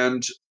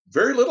 And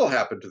very little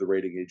happened to the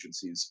rating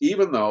agencies,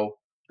 even though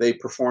they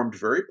performed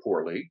very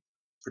poorly,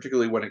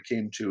 particularly when it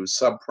came to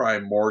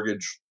subprime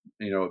mortgage.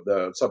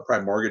 The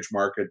subprime mortgage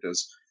market,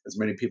 as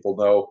many people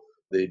know,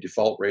 the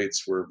default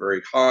rates were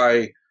very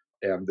high,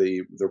 and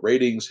the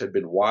ratings had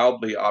been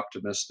wildly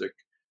optimistic.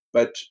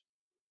 But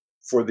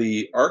for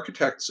the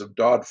architects of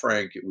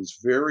Dodd-Frank, it was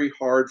very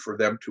hard for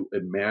them to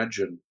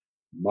imagine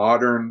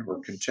modern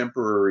or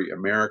contemporary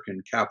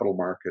American capital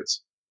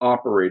markets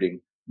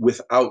operating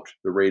without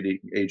the rating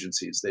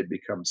agencies. They'd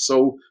become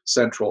so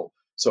central.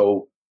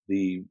 So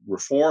the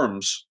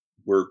reforms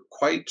were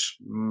quite,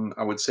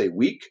 I would say,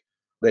 weak.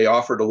 They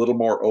offered a little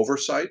more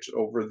oversight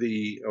over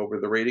the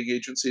rating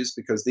agencies,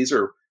 because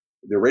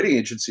the rating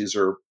agencies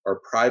are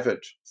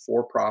private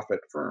for-profit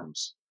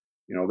firms.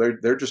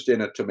 They're just in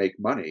it to make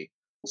money.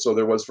 So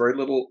there was very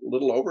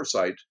little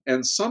oversight,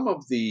 and some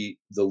of the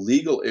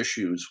legal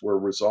issues were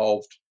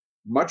resolved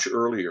much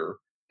earlier.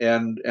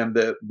 And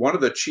one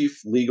of the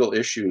chief legal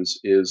issues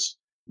is,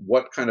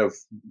 what kind of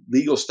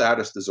legal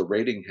status does a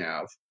rating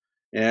have?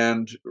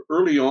 And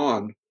early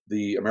on,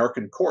 the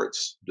American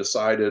courts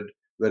decided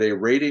that a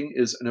rating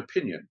is an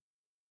opinion.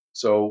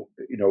 So,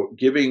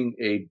 giving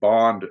a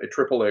bond a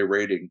AAA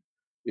rating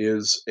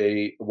is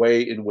a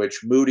way in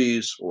which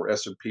Moody's or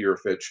S&P or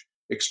Fitch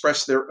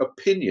express their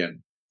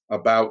opinion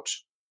about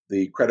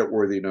the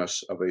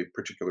creditworthiness of a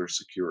particular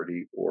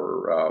security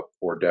or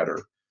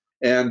debtor.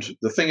 And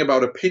the thing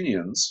about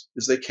opinions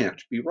is they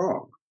can't be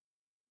wrong.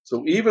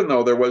 So even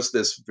though there was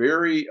this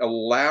very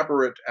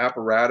elaborate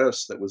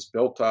apparatus that was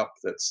built up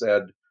that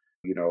said,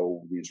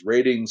 these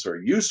ratings are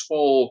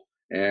useful,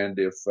 and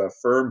if a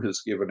firm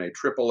has given a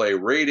AAA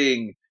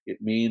rating, it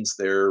means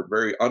they're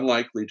very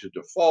unlikely to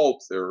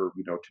default. They're,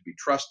 to be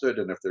trusted.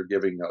 And if they're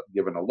given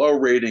a low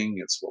rating,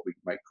 it's what we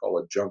might call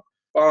a junk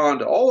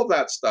bond. All of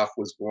that stuff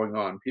was going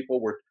on.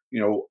 People were,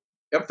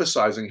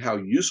 emphasizing how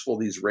useful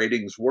these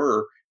ratings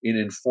were in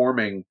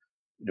informing,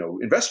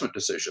 investment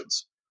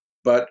decisions.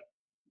 But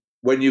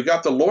when you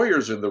got the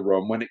lawyers in the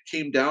room, when it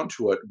came down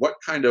to it, what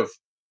kind of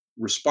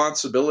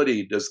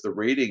responsibility does the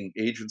rating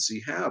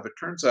agency have? It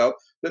turns out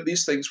that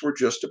these things were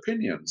just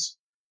opinions.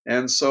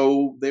 And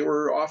so they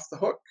were off the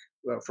hook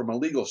from a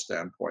legal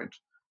standpoint.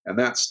 And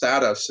that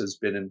status has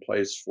been in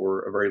place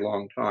for a very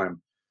long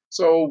time.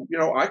 So,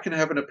 I can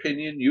have an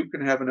opinion, you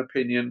can have an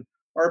opinion.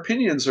 Our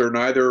opinions are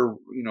neither,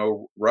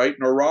 right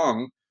nor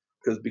wrong,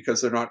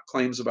 because they're not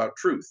claims about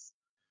truth.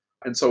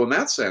 And so, in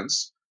that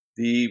sense,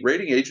 the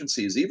rating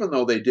agencies, even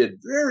though they did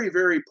very,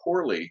 very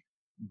poorly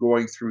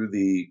going through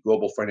the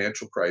global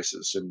financial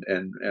crisis,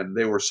 and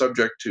they were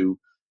subject to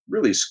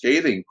really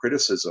scathing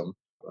criticism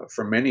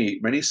from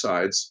many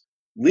sides.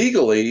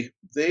 Legally,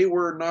 they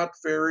were not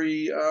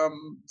very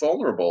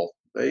vulnerable.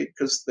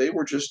 Because they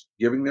were just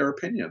giving their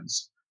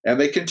opinions, and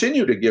they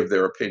continue to give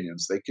their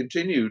opinions. They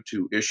continue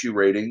to issue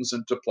ratings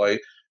and to play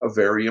a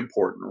very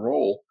important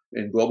role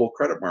in global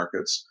credit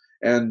markets.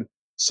 And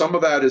some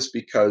of that is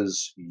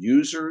because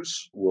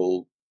users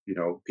will,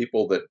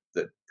 people that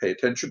pay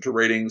attention to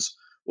ratings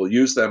will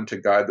use them to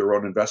guide their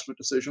own investment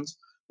decisions,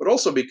 but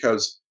also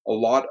because a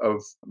lot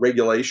of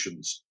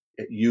regulations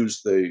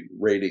use the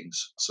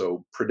ratings.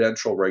 So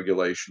prudential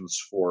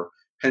regulations for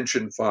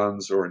pension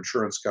funds or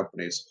insurance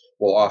companies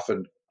will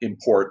often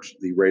import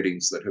the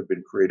ratings that have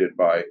been created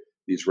by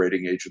these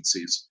rating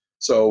agencies.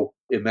 So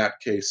in that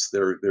case,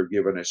 they're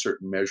given a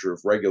certain measure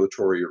of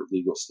regulatory or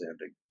legal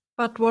standing.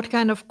 But what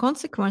kind of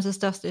consequences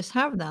does this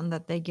have then,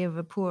 that they give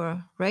a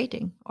poor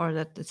rating or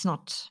that it's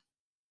not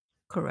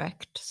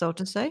correct, so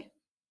to say?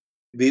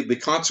 The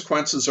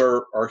consequences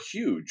are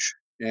huge,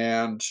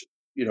 and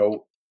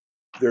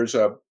there's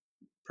a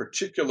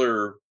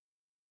particular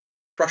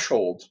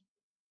threshold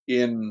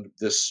in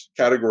this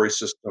category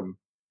system.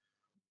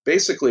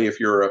 Basically, if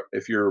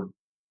you're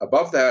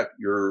above that,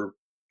 you're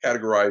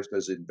categorized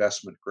as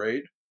investment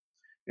grade,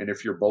 and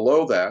if you're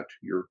below that,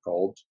 you're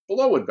called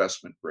below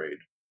investment grade.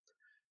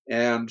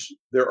 And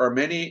there are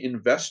many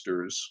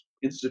investors,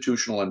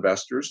 institutional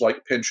investors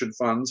like pension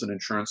funds and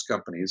insurance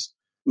companies,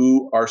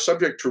 who are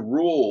subject to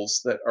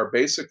rules that are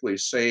basically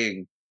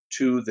saying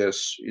to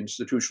this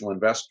institutional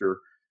investor,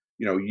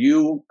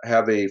 you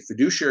have a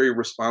fiduciary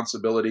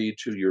responsibility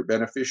to your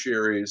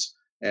beneficiaries,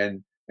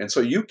 and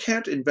so you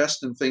can't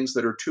invest in things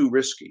that are too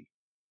risky,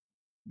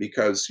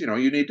 because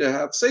you need to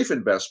have safe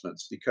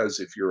investments, because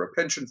if you're a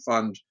pension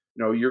fund,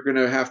 you're going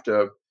to have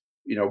to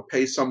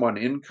pay someone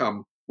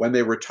income when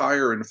they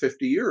retire in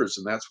 50 years,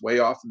 and that's way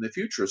off in the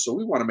future. So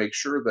we want to make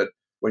sure that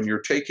when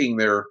you're taking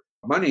their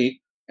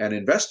money and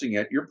investing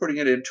it, you're putting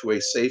it into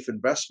a safe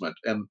investment,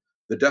 and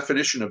the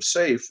definition of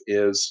safe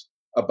is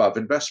above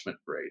investment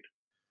grade.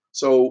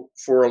 So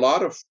for a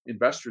lot of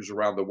investors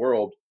around the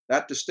world,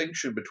 that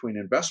distinction between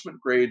investment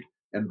grade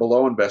and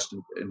below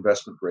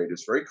investment grade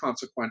is very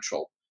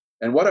consequential.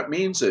 And what it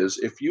means is,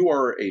 if you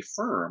are a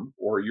firm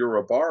or you're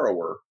a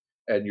borrower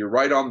and you're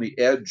right on the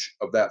edge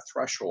of that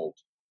threshold,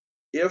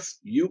 if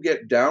you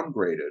get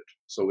downgraded,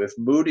 so if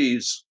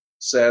Moody's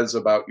says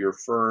about your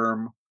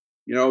firm,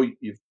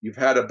 you've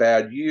had a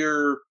bad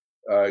year,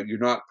 you're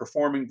not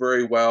performing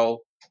very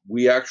well,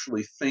 we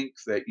actually think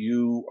that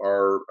you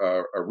are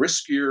a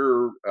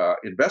riskier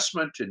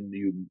investment, and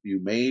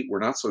we're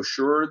not so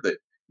sure that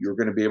you're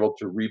going to be able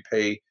to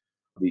repay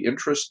the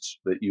interest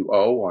that you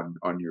owe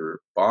on your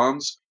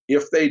bonds.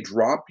 If they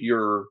drop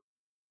your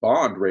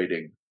bond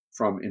rating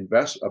from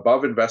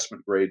above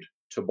investment grade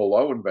to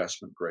below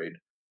investment grade,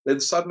 then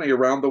suddenly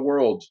around the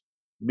world,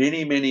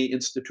 many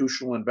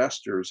institutional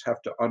investors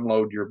have to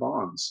unload your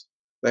bonds.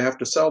 They have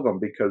to sell them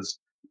because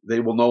they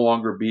will no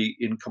longer be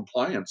in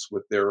compliance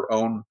with their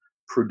own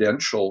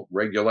prudential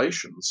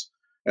regulations.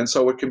 And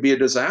so it can be a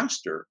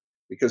disaster,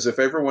 because if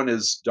everyone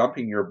is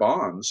dumping your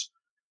bonds,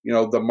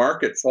 the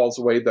market falls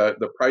away,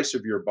 the price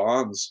of your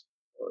bonds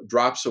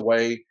drops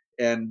away,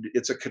 and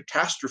it's a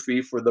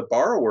catastrophe for the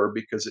borrower,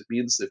 because it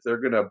means if they're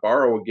going to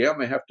borrow again,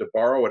 they have to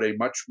borrow at a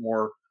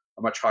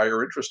much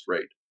higher interest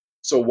rate.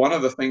 So one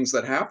of the things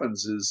that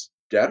happens is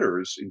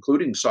debtors,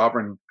 including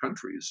sovereign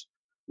countries,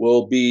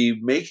 will be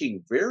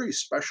making very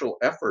special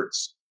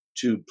efforts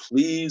to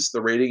please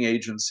the rating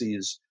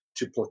agencies,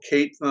 to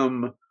placate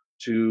them,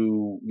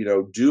 to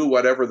do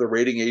whatever the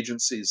rating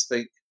agencies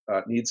think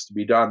needs to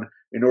be done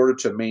in order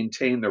to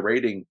maintain the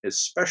rating,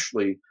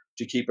 especially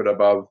to keep it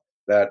above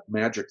that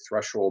magic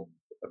threshold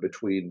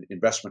between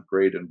investment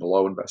grade and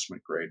below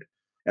investment grade.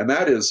 And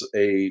that is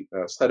a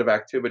set of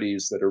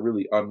activities that are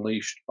really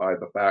unleashed by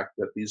the fact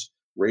that these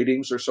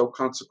ratings are so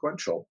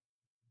consequential.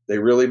 They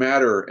really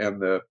matter,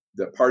 and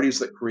the parties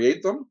that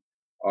create them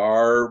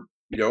are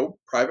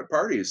private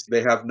parties.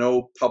 They have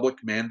no public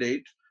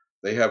mandate.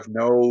 They have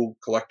no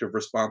collective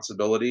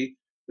responsibility.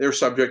 They're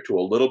subject to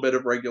a little bit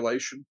of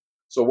regulation.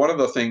 So one of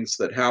the things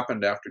that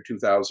happened after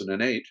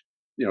 2008,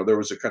 there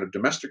was a kind of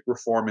domestic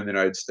reform in the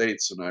United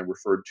States, and I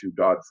referred to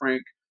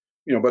Dodd-Frank,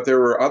 but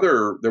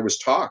there was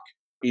talk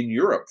in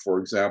Europe, for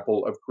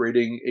example, of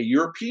creating a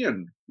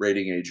European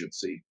rating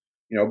agency,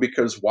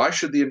 because why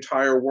should the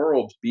entire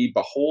world be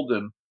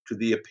beholden to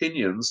the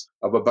opinions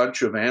of a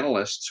bunch of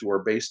analysts who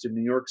are based in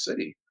New York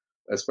City,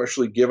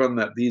 especially given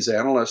that these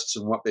analysts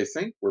and what they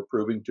think were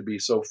proving to be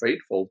so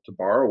faithful to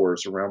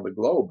borrowers around the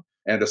globe,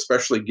 and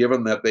especially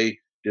given that they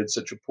did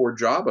such a poor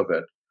job of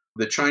it.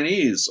 The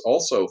Chinese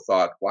also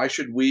thought, why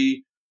should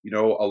we,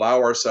 allow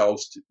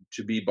ourselves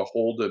to be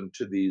beholden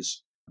to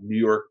these New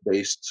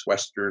York-based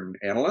Western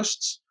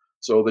analysts?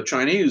 So the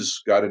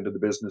Chinese got into the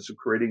business of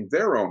creating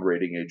their own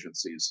rating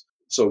agencies.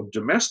 So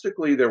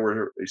domestically, there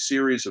were a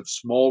series of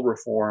small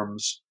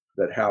reforms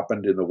that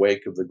happened in the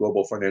wake of the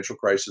global financial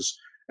crisis.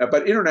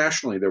 But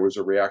internationally, there was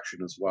a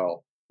reaction as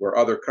well, where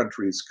other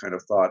countries kind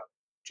of thought,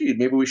 gee,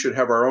 maybe we should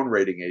have our own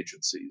rating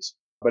agencies.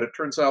 But it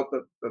turns out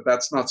that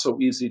that's not so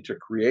easy to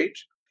create,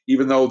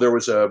 even though there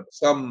was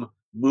some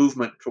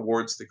movement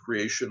towards the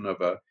creation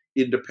of an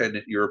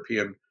independent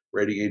European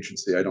rating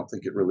agency. I don't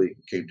think it really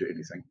came to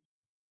anything.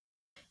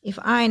 If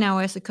I now,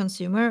 as a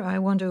consumer, I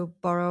want to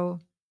borrow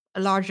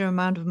a larger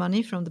amount of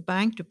money from the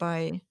bank to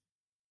buy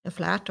a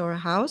flat or a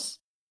house,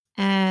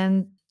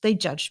 and they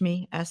judge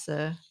me as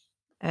a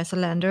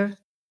lender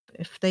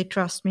if they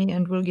trust me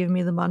and will give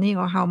me the money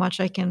or how much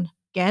I can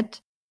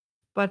get.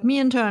 But me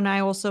in turn, I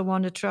also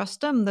want to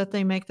trust them that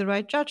they make the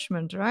right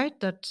judgment, right?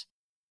 That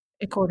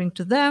according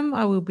to them,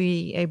 I will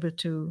be able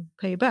to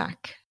pay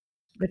back.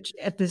 Which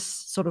at this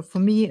sort of, for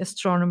me,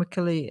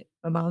 astronomically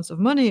amounts of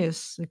money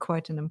is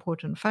quite an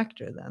important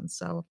factor then.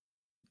 So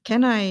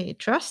can I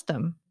trust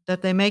them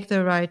that they make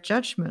the right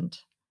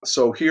judgment?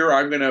 So here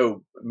I'm going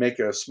to make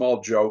a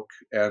small joke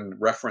and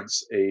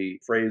reference a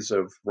phrase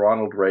of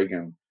Ronald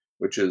Reagan,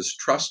 which is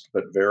trust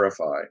but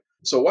verify.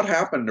 So what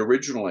happened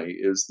originally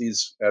is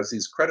these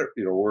credit,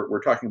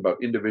 we're talking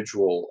about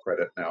individual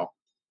credit now.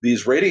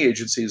 These rating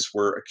agencies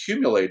were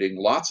accumulating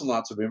lots and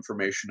lots of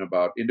information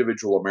about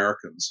individual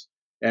Americans.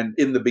 And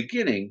in the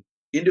beginning,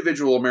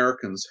 individual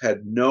Americans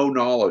had no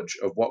knowledge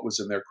of what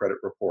was in their credit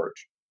report.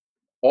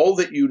 All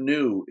that you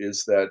knew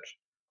is that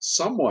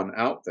someone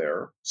out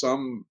there,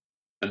 some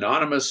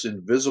anonymous,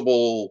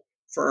 invisible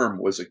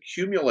firm, was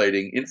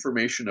accumulating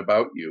information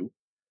about you,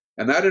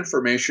 and that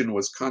information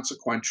was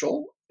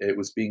consequential. It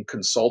was being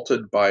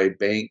consulted by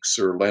banks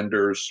or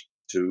lenders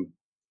to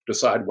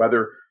decide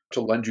whether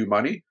to lend you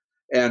money.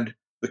 And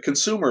the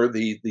consumer,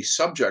 the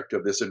subject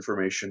of this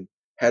information,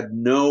 had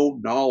no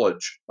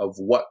knowledge of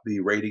what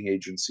the rating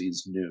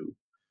agencies knew.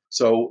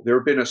 So there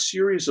have been a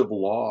series of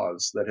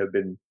laws that have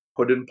been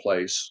put in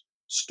place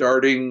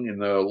starting in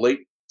the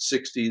late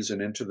 60s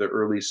and into the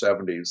early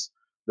 70s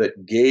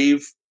that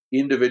gave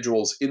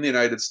individuals in the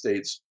United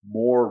States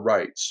more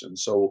rights. And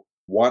so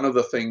one of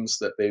the things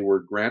that they were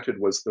granted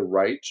was the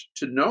right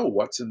to know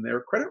what's in their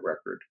credit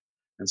record.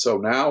 And so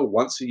now,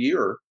 once a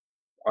year,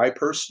 I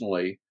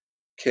personally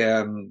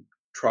can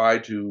try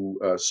to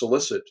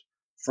solicit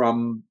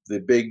from the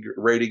big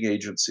rating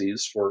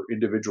agencies for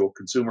individual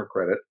consumer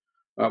credit.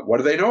 What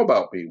do they know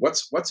about me?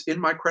 What's in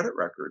my credit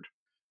record?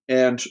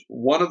 And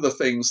one of the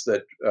things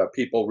that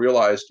people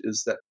realized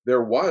is that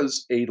there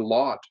was a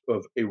lot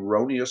of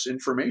erroneous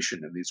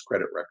information in these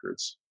credit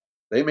records.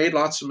 They made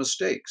lots of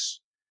mistakes.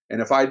 And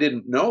if I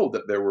didn't know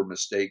that there were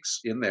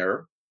mistakes in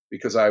there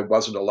because I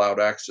wasn't allowed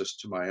access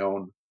to my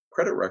own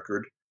credit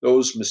record,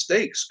 those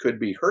mistakes could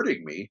be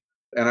hurting me.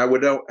 And I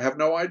would have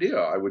no idea.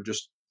 I would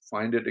just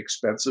find it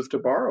expensive to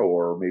borrow,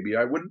 or maybe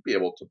I wouldn't be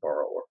able to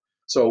borrow.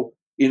 So,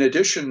 in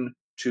addition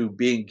to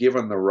being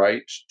given the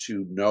right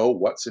to know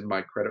what's in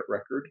my credit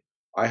record,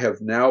 I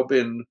have now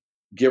been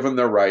given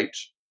the right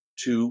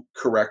to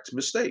correct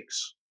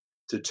mistakes,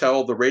 to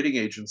tell the rating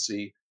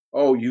agency,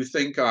 oh, you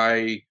think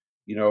I,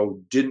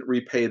 didn't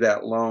repay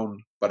that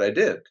loan, but I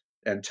did,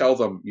 and tell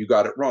them you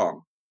got it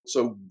wrong.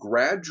 So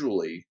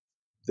gradually,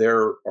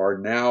 there are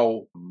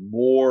now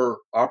more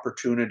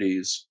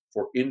opportunities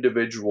for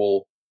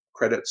individual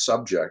credit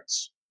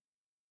subjects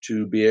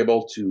to be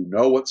able to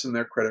know what's in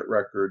their credit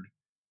record,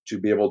 to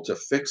be able to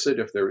fix it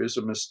if there is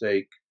a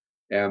mistake.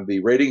 And the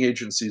rating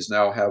agencies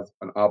now have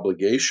an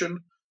obligation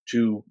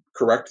to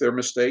correct their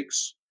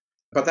mistakes.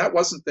 But that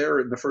wasn't there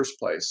in the first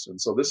place. And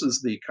so this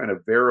is the kind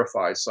of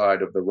verify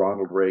side of the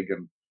Ronald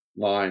Reagan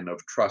line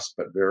of trust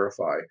but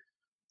verify.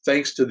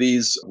 Thanks to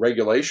these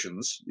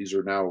regulations, these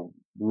are now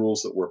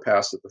rules that were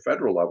passed at the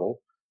federal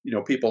level,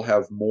 people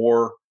have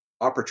more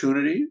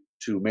opportunity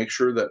to make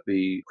sure that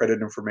the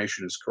credit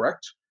information is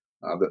correct,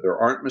 that there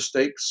aren't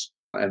mistakes,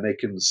 and they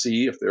can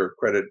see if their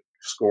credit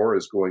score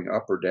is going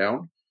up or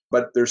down.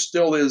 But there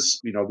still is,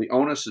 the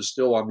onus is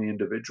still on the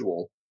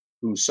individual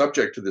who's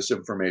subject to this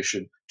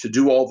information to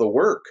do all the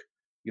work,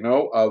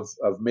 of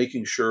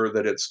making sure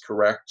that it's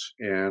correct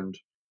and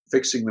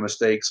fixing the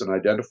mistakes and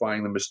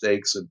identifying the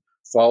mistakes and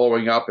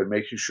following up and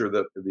making sure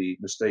that the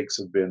mistakes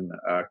have been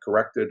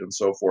corrected and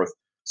so forth.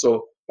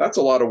 So that's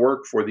a lot of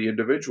work for the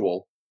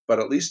individual, but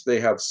at least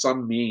they have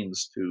some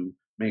means to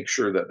make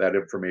sure that that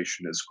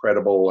information is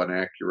credible and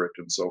accurate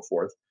and so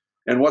forth.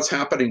 And what's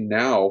happening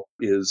now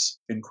is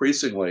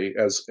increasingly,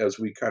 as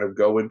we kind of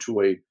go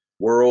into a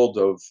world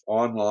of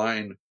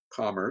online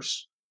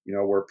commerce,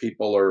 where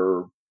people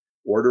are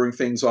ordering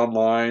things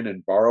online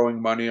and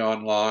borrowing money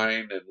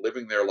online and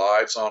living their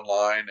lives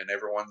online, and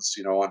everyone's,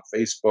 on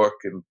Facebook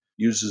and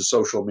uses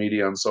social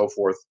media and so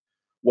forth.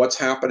 What's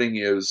happening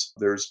is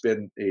there's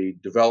been a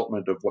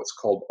development of what's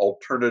called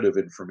alternative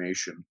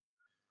information,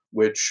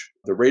 which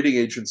the rating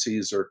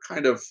agencies are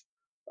kind of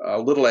a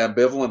little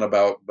ambivalent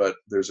about, but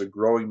there's a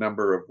growing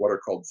number of what are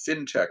called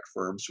fintech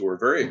firms who are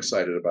very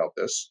excited about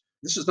this.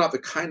 This is not the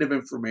kind of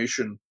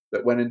information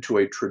that went into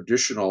a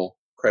traditional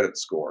credit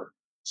score.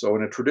 So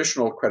in a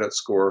traditional credit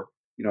score,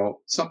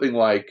 something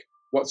like,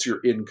 what's your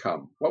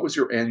income? What was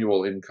your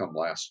annual income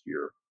last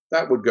year?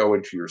 That would go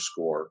into your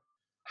score.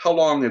 How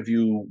long have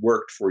you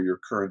worked for your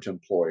current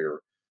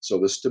employer? So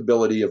the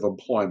stability of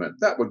employment,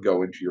 that would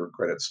go into your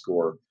credit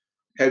score.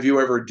 Have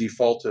you ever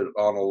defaulted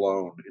on a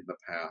loan in the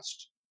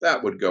past?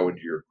 That would go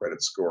into your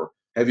credit score.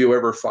 Have you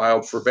ever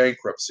filed for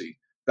bankruptcy?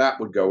 That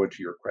would go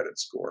into your credit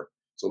score.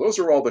 So those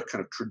are all the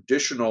kind of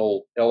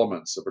traditional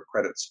elements of a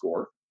credit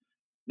score.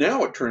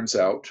 Now it turns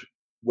out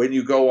when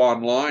you go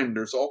online,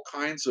 there's all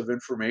kinds of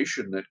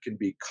information that can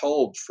be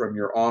culled from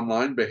your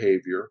online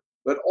behavior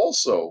that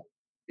also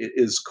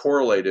is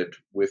correlated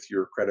with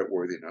your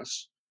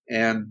creditworthiness.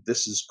 And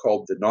this is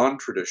called the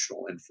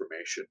non-traditional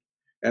information.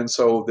 And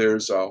so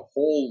there's a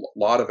whole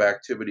lot of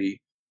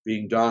activity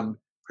being done,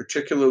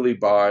 particularly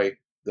by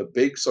the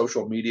big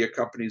social media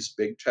companies,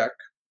 big tech,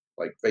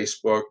 like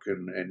Facebook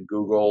and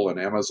Google and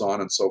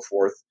Amazon and so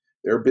forth.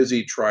 They're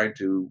busy trying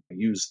to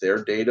use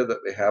their data that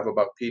they have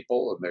about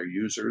people and their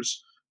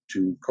users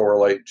to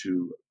correlate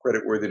to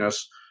creditworthiness.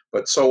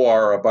 But so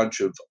are a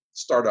bunch of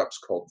startups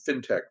called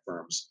fintech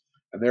firms.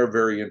 And they're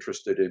very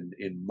interested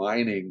in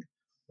mining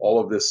all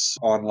of this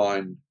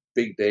online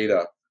big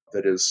data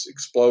that has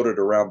exploded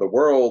around the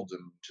world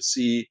and to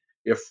see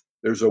if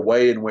there's a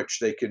way in which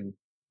they can,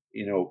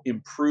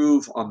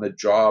 improve on the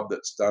job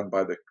that's done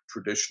by the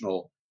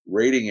traditional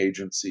rating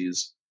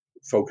agencies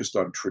focused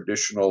on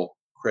traditional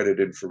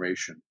credit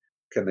information.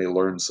 Can they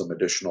learn some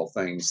additional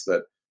things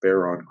that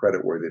bear on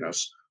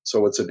creditworthiness?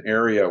 So it's an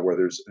area where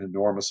there's an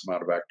enormous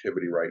amount of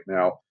activity right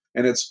now,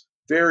 and it's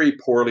very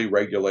poorly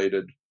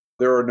regulated.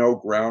 There are no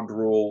ground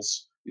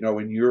rules.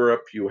 In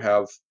Europe, you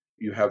have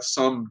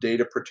some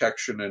data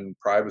protection and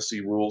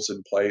privacy rules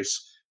in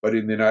place, but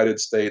in the United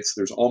States,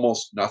 there's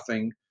almost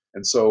nothing.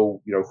 And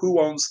so,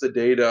 who owns the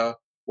data?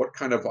 What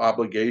kind of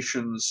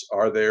obligations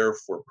are there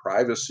for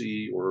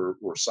privacy or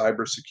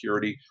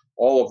cybersecurity?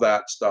 All of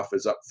that stuff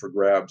is up for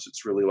grabs.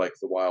 It's really like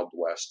the Wild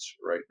West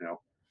right now.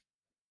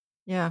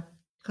 Yeah,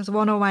 because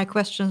one of my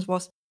questions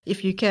was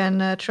if you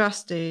can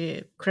trust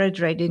the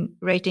credit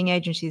rating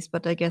agencies,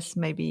 but I guess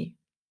maybe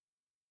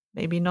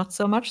not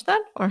so much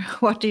then, or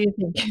what do you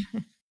think?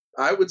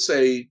 I would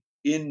say,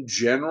 in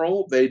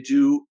general, they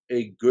do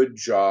a good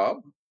job,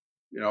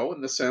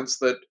 in the sense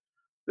that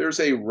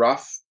there's a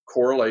rough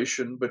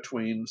correlation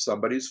between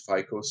somebody's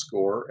FICO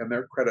score and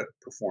their credit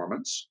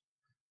performance,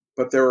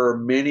 but there are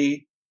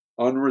many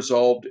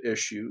unresolved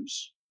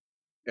issues.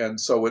 And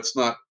so it's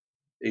not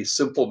a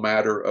simple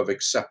matter of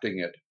accepting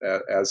it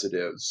as it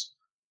is.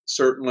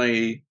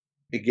 Certainly,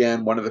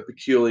 again, one of the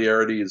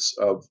peculiarities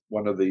of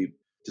one of the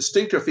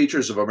distinctive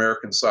features of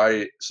American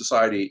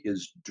society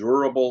is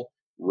durable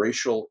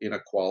racial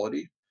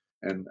inequality.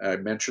 And I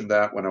mentioned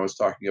that when I was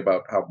talking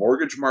about how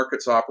mortgage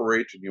markets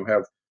operate, and you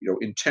have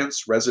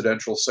intense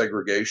residential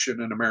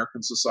segregation in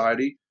American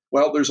society.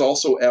 Well, there's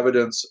also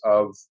evidence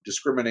of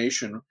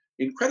discrimination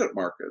in credit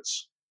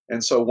markets.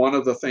 And so one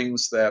of the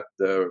things that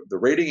the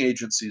rating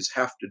agencies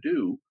have to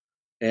do,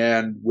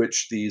 and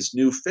which these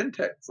new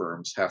fintech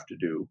firms have to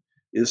do,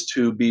 is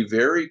to be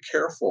very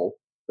careful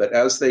that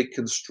as they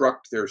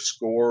construct their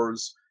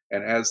scores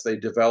and as they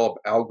develop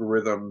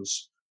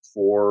algorithms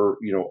for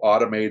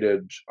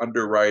automated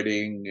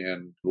underwriting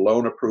and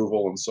loan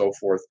approval and so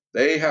forth,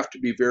 they have to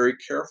be very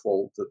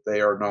careful that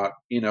they are not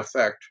in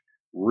effect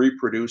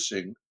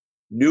reproducing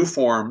new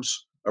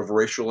forms of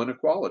racial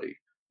inequality,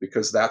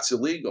 because that's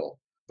illegal.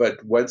 But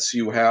once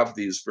you have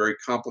these very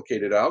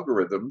complicated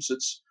algorithms,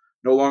 it's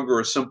no longer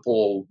a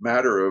simple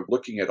matter of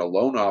looking at a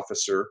loan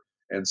officer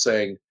and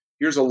saying,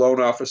 here's a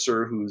loan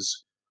officer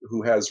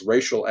who has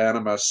racial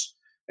animus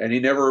and he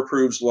never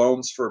approves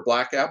loans for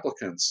black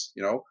applicants.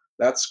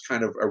 That's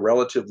kind of a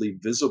relatively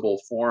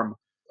visible form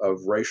of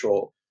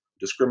racial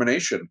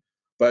discrimination.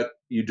 But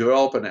you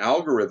develop an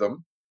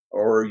algorithm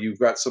or you've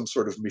got some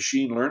sort of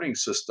machine learning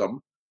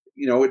system,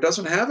 it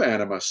doesn't have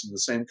animus in the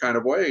same kind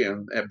of way,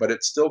 but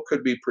it still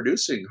could be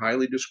producing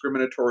highly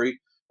discriminatory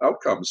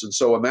outcomes. And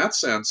so in that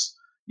sense,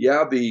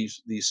 yeah, the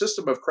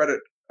system of credit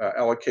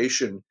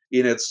allocation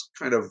in its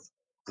kind of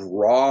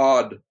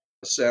broad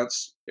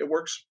sense, it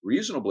works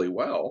reasonably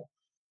well,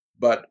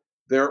 but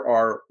there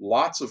are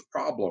lots of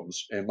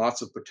problems and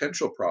lots of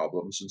potential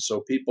problems. And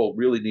so people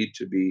really need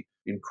to be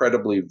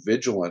incredibly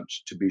vigilant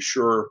to be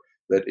sure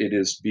that it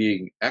is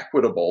being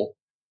equitable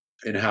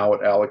in how it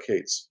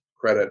allocates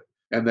credit.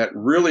 And that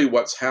really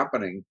what's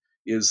happening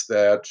is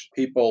that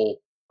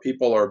people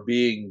are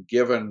being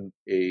given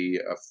a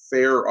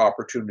fair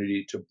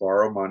opportunity to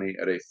borrow money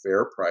at a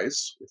fair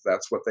price, if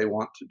that's what they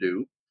want to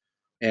do,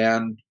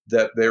 and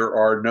that there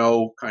are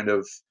no kind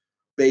of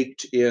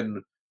baked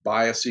in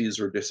biases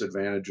or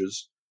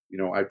disadvantages.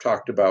 I've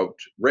talked about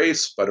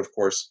race, but of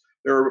course,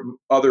 there are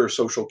other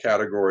social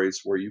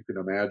categories where you can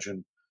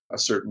imagine a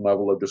certain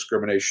level of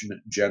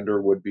discrimination.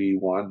 Gender would be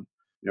one.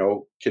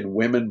 Can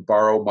women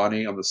borrow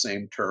money on the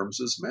same terms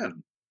as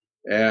men?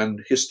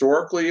 And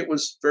historically, it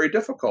was very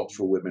difficult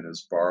for women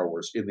as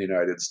borrowers in the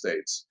United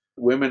States.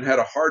 Women had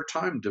a hard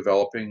time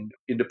developing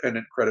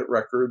independent credit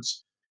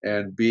records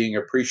and being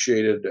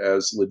appreciated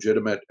as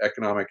legitimate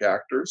economic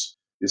actors.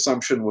 The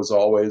assumption was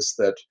always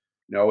that,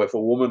 if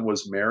a woman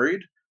was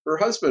married, her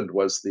husband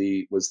was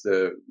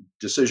the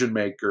decision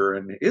maker,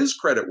 and his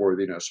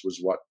creditworthiness was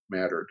what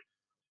mattered.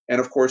 And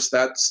of course,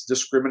 that's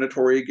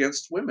discriminatory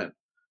against women.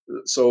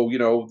 So,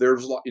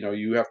 there's,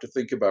 you have to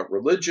think about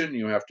religion,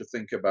 you have to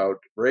think about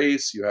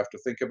race, you have to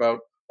think about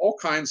all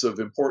kinds of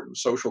important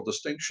social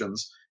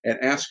distinctions and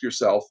ask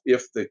yourself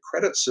if the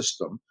credit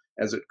system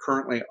as it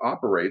currently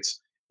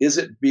operates, is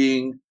it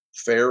being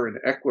fair and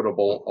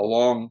equitable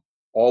along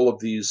all of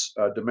these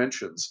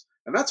dimensions?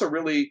 And that's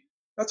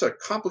a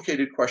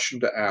complicated question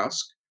to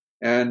ask.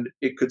 And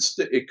it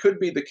could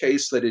be the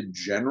case that in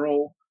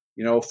general,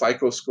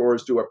 FICO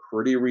scores do a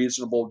pretty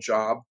reasonable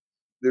job.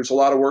 There's a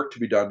lot of work to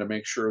be done to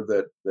make sure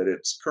that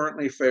it's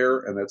currently fair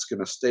and that's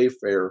going to stay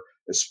fair,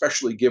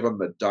 especially given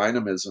the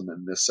dynamism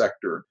in this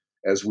sector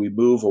as we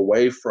move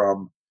away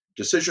from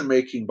decision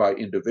making by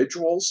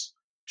individuals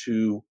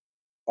to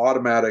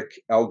automatic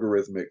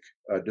algorithmic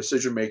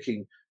decision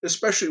making,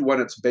 especially when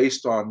it's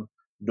based on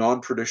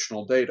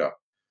non-traditional data.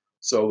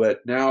 So that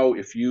now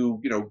if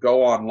you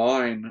go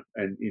online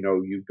and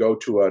you go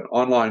to an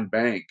online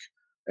bank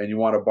and you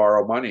want to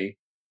borrow money,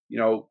 you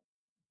know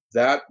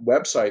that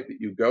website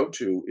that you go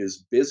to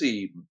is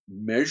busy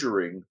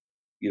measuring,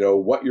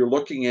 what you're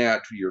looking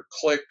at, your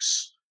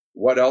clicks,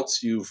 what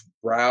else you've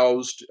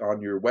browsed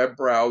on your web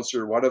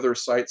browser, what other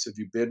sites have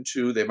you been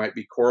to. They might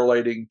be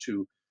correlating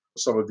to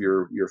some of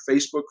your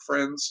Facebook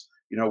friends.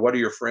 What are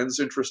your friends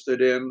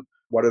interested in?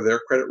 What are their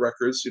credit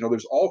records?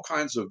 There's all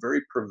kinds of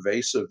very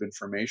pervasive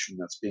information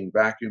that's being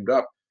vacuumed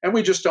up. And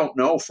we just don't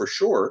know for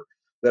sure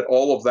that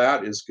all of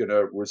that is going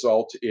to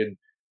result in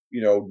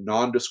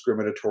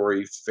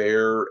non-discriminatory,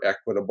 fair,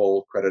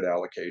 equitable credit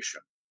allocation.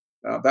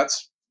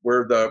 That's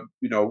where the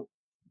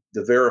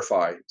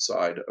verify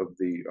side of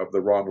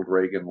the Ronald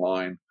Reagan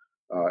line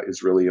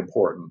is really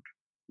important.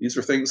 These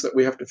are things that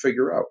we have to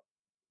figure out.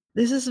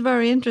 This is a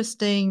very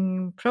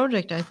interesting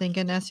project, I think.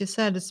 And as you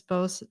said, it's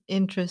both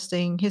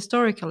interesting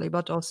historically,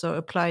 but also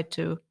applied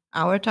to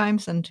our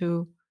times and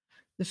to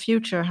the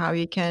future, how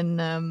you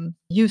can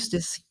use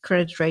this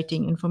credit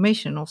rating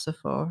information also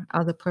for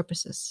other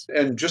purposes.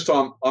 And just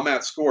on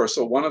that score,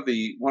 so one of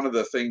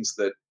the things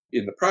that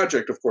in the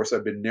project, of course,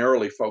 I've been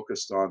narrowly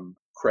focused on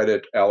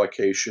credit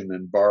allocation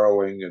and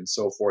borrowing and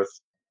so forth.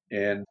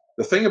 And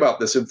the thing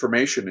about this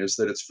information is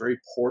that it's very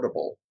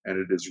portable and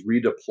it is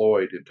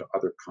redeployed into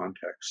other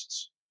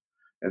contexts.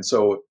 And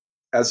so,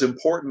 as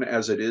important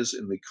as it is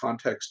in the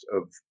context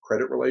of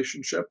credit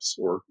relationships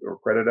or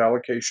credit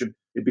allocation,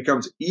 it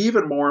becomes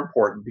even more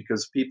important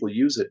because people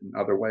use it in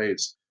other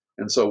ways.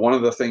 And so, one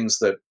of the things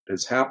that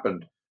has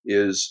happened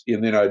is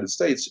in the United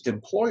States,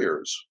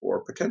 employers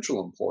or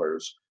potential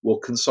employers will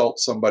consult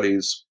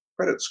somebody's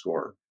credit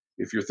score.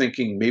 If you're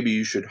thinking maybe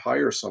you should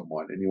hire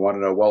someone and you want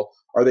to know, well,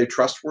 are they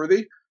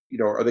trustworthy?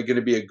 Are they going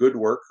to be a good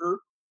worker?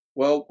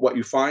 Well, what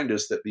you find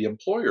is that the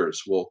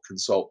employers will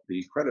consult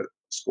the credit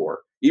score,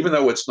 even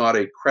though it's not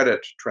a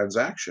credit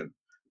transaction.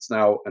 It's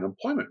now an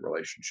employment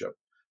relationship,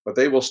 but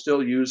they will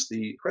still use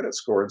the credit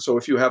score. And so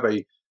if you have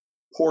a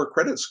poor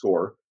credit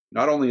score,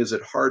 not only is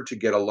it hard to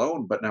get a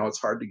loan, but now it's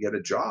hard to get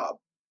a job.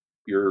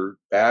 Your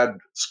bad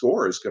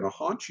score is going to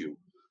haunt you.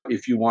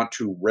 If you want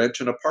to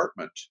rent an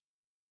apartment,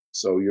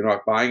 so you're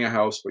not buying a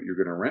house, but you're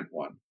going to rent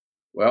one.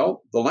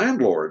 Well, the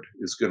landlord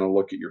is going to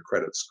look at your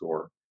credit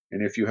score.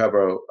 And if you have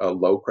a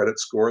low credit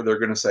score, they're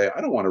going to say,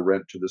 I don't want to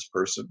rent to this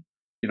person.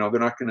 They're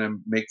not going to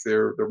make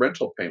the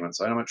rental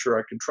payments. I'm not sure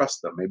I can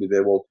trust them. Maybe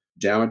they will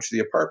damage the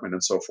apartment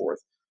and so forth.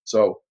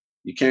 So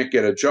you can't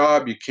get a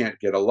job, you can't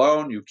get a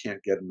loan, you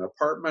can't get an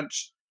apartment.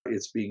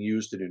 It's being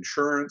used in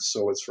insurance,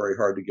 so it's very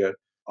hard to get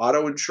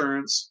auto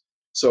insurance.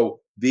 So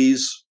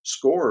these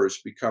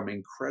scores become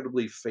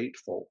incredibly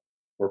fateful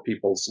for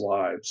people's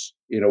lives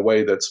in a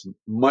way that's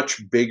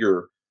much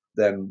bigger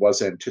than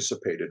was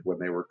anticipated when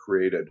they were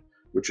created,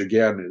 which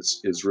again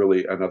is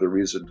really another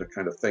reason to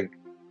kind of think,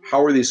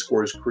 how are these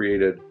scores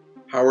created?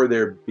 How are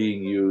they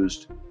being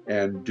used?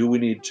 And do we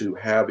need to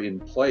have in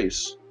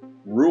place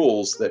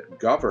rules that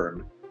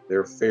govern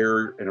their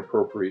fair and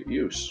appropriate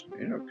use?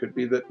 It could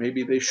be that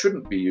maybe they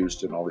shouldn't be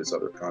used in all these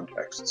other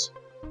contexts,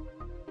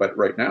 but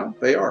right now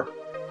they are.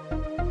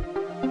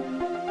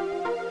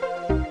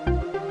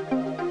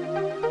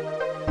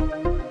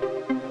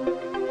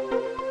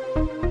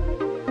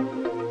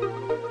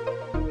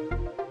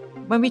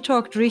 When we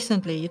talked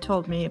recently, you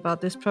told me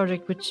about this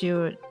project which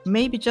you're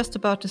maybe just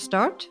about to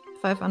start,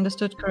 if I've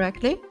understood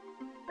correctly,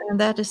 and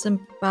that is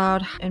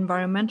about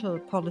environmental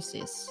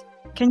policies.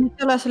 Can you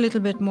tell us a little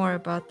bit more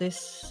about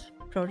this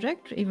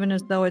project, even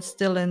as though it's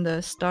still in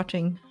the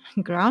starting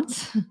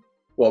grounds?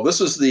 Well, this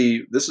is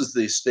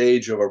the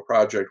stage of a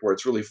project where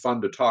it's really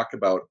fun to talk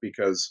about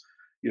because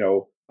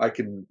I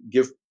can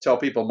tell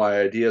people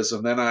my ideas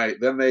and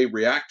then they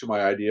react to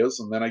my ideas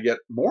and then I get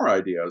more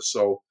ideas.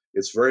 So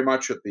it's very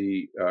much at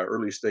the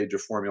early stage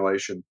of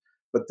formulation.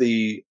 But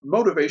the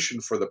motivation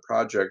for the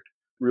project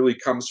really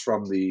comes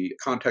from the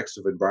context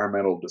of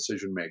environmental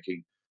decision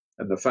making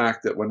and the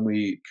fact that when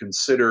we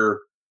consider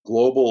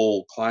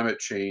global climate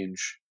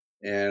change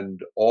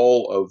and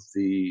all of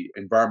the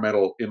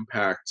environmental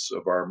impacts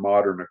of our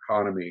modern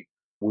economy,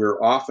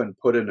 we're often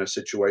put in a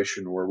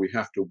situation where we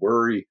have to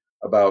worry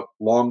about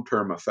long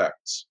term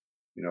effects.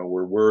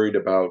 We're worried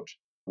about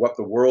what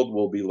the world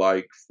will be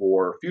like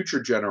for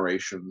future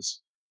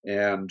generations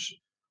and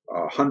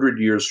 100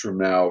 years from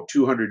now,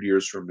 200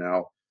 years from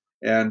now.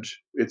 And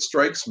it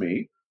strikes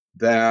me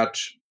that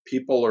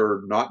people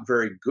are not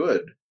very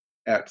good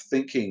at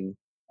thinking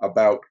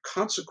about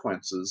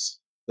consequences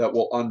that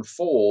will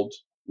unfold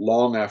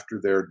long after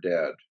they're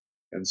dead.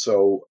 And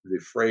so the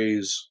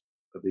phrase,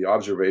 the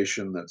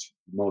observation that's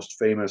most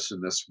famous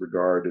in this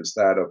regard is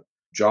that of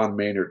John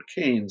Maynard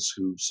Keynes,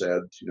 who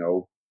said,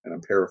 and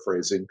I'm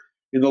paraphrasing,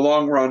 in the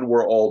long run,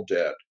 we're all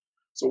dead.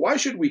 So why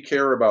should we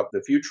care about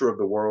the future of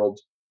the world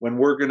when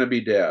we're going to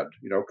be dead?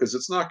 Because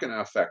it's not going to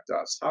affect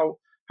us.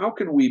 How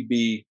can we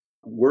be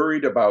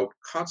worried about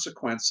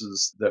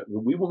consequences that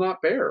we will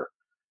not bear?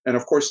 And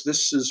of course,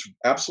 this is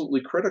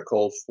absolutely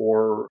critical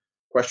for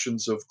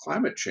questions of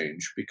climate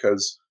change,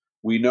 because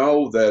we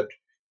know that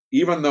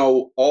even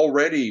though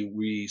already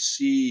we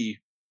see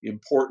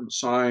important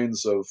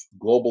signs of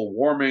global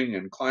warming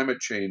and climate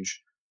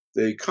change,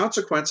 the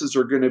consequences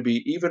are going to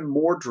be even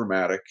more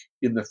dramatic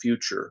in the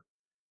future.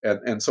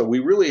 And so we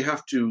really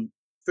have to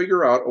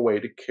figure out a way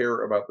to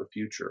care about the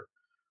future.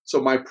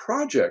 So my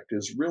project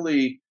is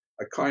really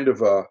a kind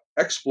of a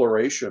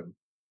exploration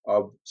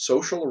of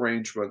social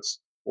arrangements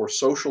or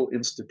social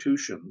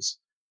institutions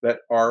that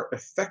are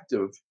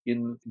effective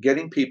in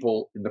getting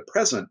people in the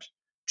present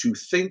to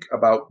think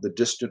about the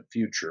distant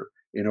future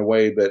in a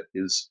way that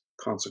is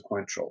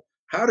consequential.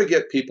 How to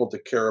get people to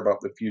care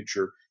about the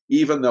future,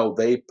 even though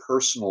they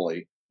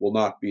personally will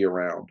not be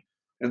around.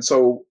 And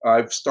so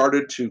I've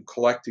started to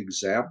collect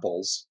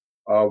examples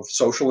of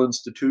social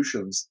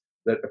institutions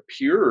that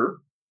appear,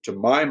 to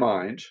my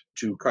mind,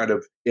 to kind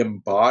of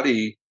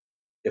embody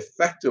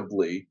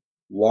effectively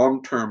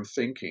long-term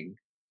thinking.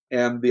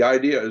 And the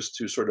idea is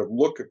to sort of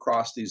look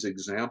across these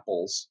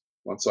examples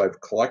once I've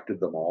collected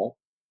them all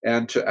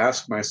and to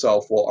ask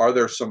myself, well, are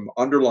there some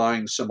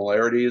underlying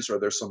similarities? Are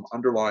there some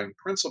underlying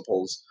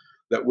principles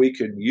that we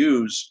can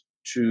use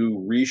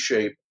to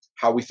reshape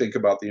how we think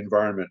about the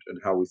environment and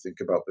how we think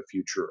about the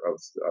future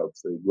of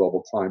the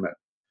global climate?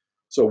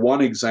 So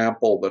one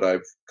example that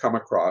I've come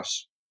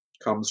across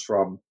comes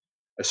from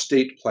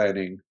estate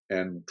planning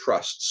and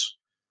trusts.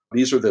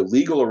 These are the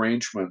legal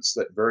arrangements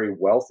that very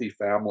wealthy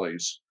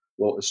families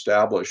will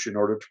establish in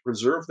order to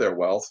preserve their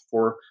wealth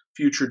for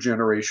future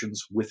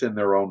generations within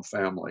their own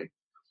family.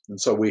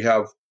 And so we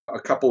have a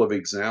couple of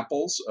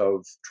examples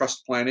of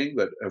trust planning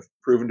that have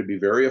proven to be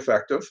very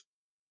effective.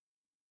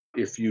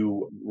 If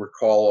you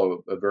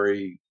recall a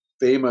very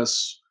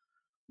famous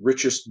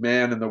richest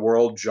man in the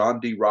world, John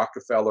D.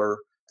 Rockefeller,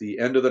 the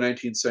end of the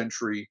 19th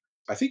century.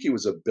 I think he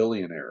was a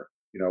billionaire,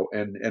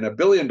 and $1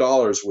 billion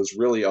was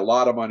really a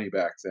lot of money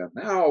back then.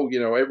 Now,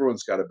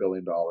 everyone's got $1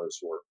 billion,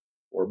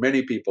 or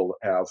many people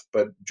have,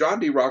 but John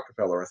D.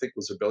 Rockefeller, I think,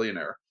 was a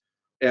billionaire.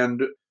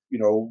 And,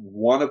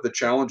 one of the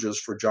challenges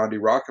for John D.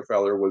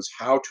 Rockefeller was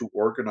how to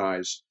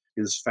organize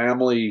his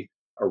family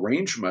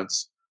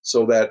arrangements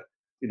so that,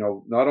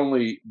 not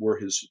only were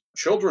his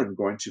children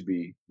going to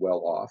be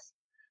well off,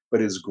 but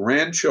his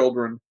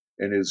grandchildren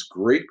and his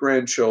great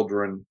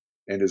grandchildren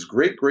and his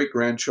great great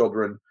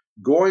grandchildren,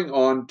 going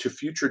on to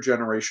future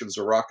generations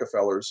of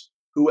Rockefellers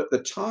who, at the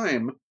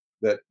time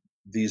that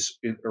these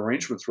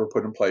arrangements were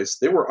put in place,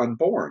 they were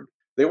unborn.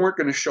 They weren't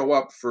going to show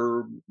up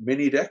for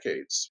many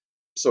decades.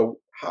 So,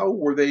 how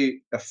were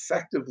they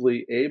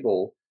effectively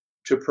able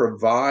to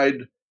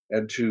provide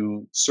and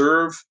to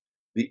serve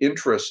the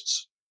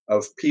interests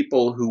of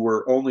people who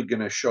were only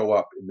going to show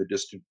up in the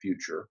distant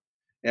future?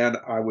 And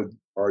I would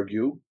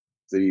argue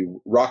the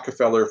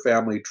Rockefeller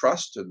Family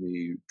Trust and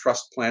the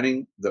trust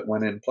planning that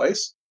went in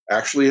place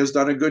actually has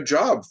done a good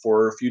job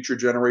for future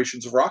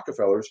generations of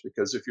Rockefellers,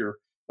 because if your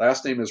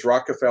last name is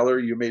Rockefeller,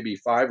 you may be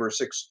 5 or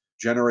 6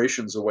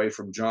 generations away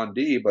from John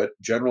D, but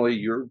generally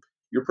you're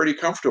pretty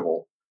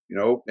comfortable,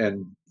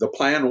 and the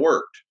plan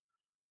worked.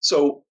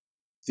 So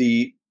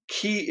the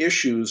key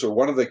issues, or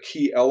one of the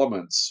key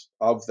elements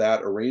of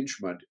that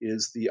arrangement,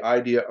 is the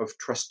idea of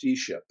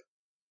trusteeship,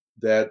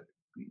 that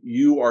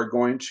you are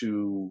going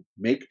to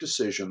make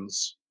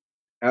decisions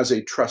as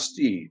a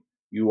trustee.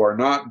 You are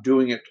not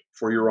doing it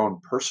for your own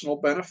personal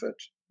benefit.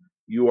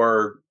 You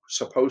are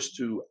supposed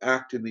to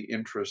act in the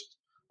interest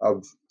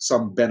of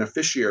some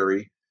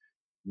beneficiary,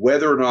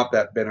 whether or not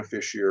that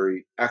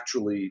beneficiary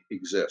actually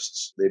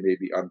exists. They may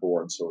be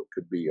unborn, so it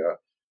could be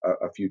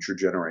a future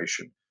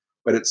generation.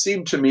 But it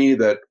seemed to me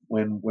that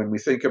when we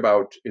think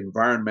about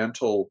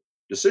environmental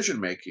decision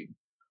making,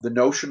 the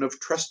notion of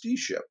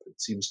trusteeship, it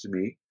seems to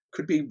me,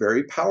 could be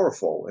very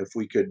powerful if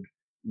we could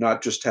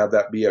not just have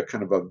that be a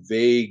kind of a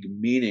vague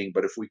meaning,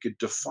 but if we could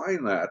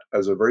define that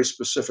as a very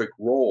specific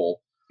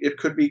role, it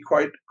could be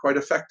quite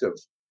effective,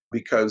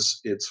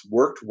 because it's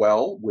worked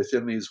well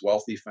within these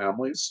wealthy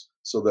families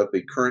so that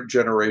the current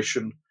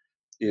generation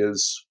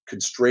is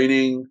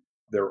constraining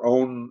their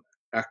own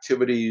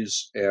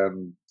activities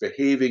and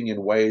behaving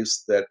in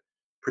ways that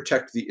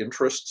protect the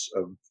interests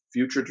of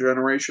future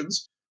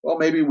generations. Well,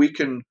 maybe we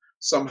can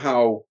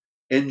somehow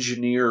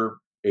engineer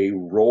a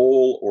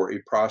role or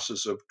a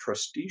process of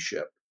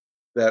trusteeship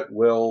that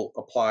will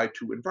apply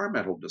to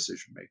environmental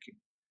decision making.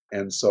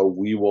 And so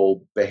we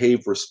will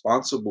behave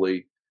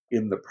responsibly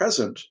in the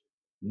present,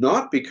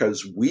 not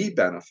because we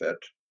benefit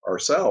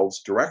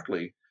ourselves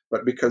directly,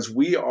 but because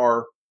we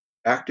are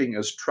acting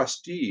as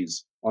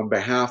trustees on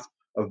behalf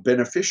of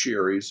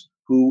beneficiaries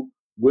who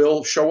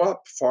will show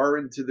up far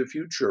into the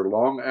future,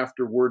 long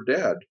after we're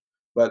dead.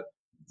 But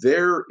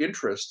their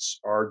interests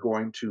are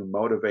going to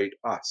motivate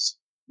us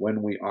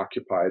when we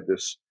occupy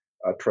this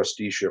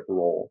trusteeship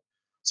role.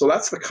 So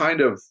that's the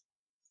kind of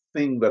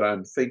thing that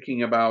I'm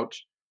thinking about.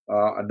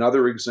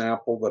 Another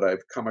example that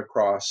I've come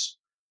across,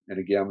 and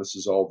again, this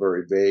is all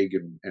very vague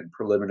and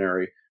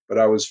preliminary, but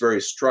I was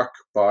very struck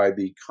by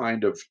the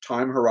kind of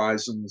time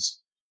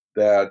horizons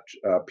that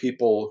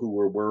people who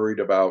were worried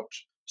about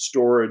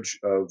storage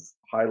of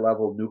high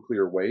level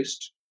nuclear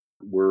waste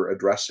were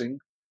addressing.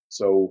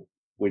 So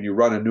when you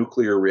run a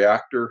nuclear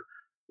reactor,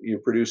 you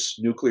produce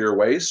nuclear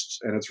waste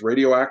and it's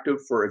radioactive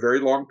for a very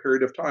long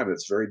period of time.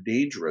 It's very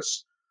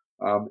dangerous.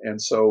 And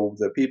so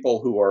the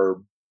people who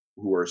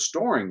are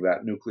storing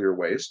that nuclear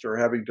waste are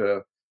having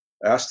to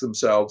ask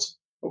themselves,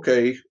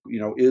 okay,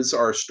 is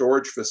our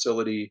storage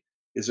facility,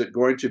 is it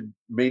going to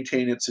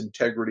maintain its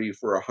integrity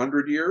for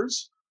 100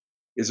 years?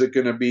 Is it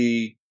going to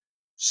be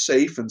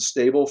safe and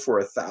stable for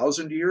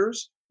 1,000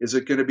 years? Is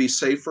it going to be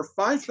safe for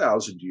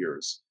 5,000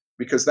 years?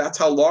 Because that's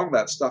how long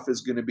that stuff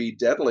is going to be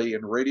deadly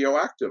and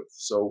radioactive.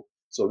 So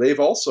they've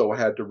also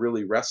had to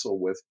really wrestle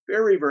with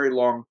very, very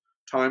long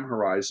time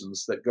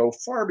horizons that go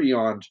far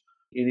beyond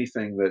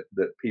anything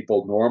that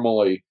people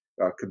normally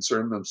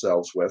concern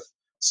themselves with,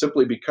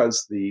 simply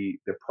because the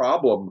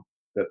problem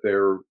that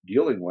they're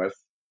dealing with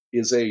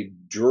is a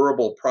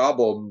durable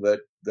problem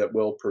that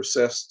will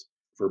persist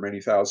for many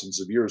thousands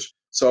of years.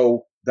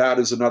 So that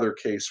is another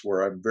case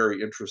where I'm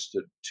very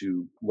interested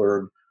to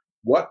learn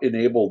what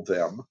enabled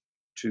them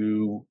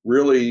to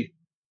really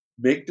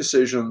make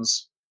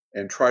decisions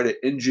and try to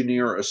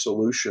engineer a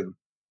solution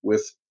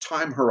with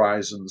time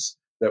horizons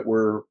that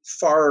were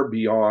far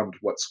beyond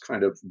what's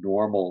kind of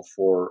normal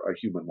for a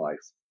human life.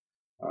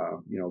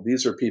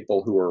 These are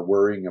people who are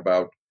worrying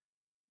about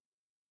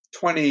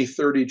 20,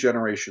 30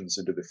 generations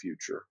into the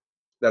future.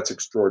 That's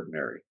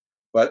extraordinary.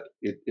 But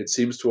it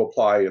seems to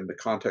apply in the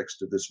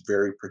context of this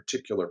very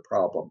particular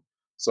problem.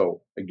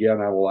 So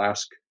again, I will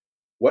ask,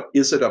 what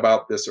is it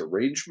about this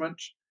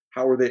arrangement?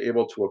 How are they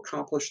able to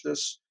accomplish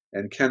this?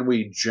 And can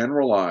we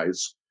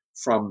generalize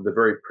from the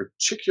very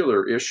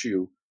particular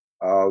issue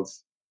of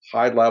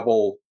high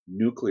level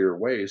nuclear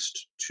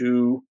waste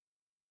to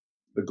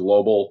the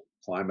global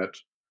climate,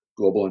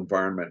 global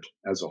environment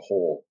as a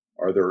whole?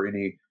 Are there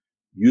any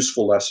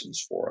useful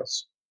lessons for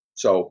us?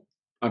 So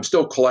I'm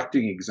still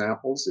collecting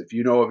examples. If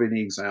you know of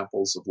any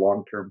examples of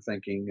long-term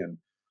thinking and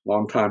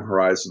long time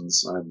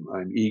horizons,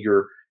 I'm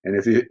eager.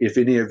 And if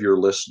any of your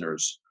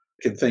listeners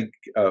can think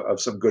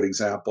of some good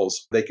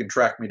examples, they can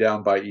track me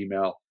down by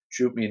email,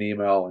 shoot me an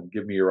email, and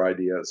give me your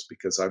ideas,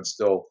 because I'm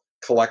still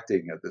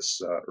collecting at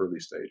this early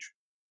stage.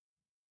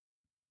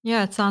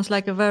 Yeah, it sounds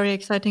like a very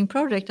exciting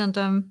project. And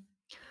I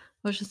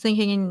was just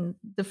thinking in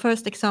the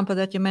first example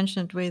that you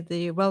mentioned with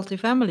the wealthy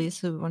families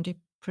who want to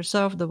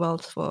preserve the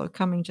wealth for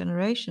coming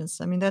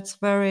generations. I mean, that's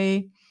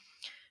very,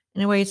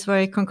 in a way, it's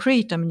very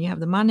concrete. I mean, you have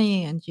the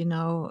money and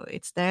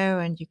it's there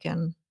and you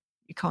can't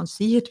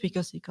see it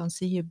because you can't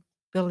see $1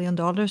 billion,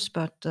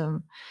 but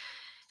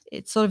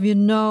it's sort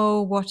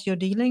of what you're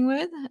dealing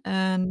with.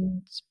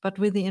 But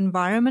with the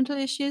environmental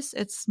issues,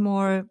 it's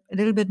a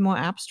little bit more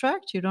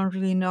abstract. You don't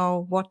really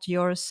know what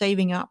you're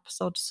saving up,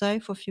 so to say,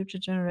 for future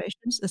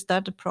generations. Is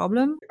that a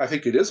problem? I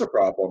think it is a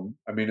problem.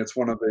 I mean, it's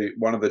one of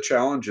the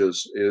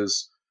challenges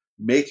is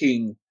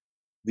making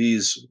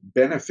these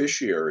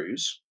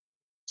beneficiaries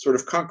sort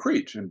of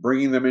concrete and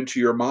bringing them into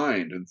your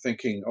mind and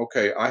thinking,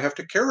 okay, I have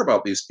to care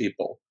about these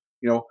people.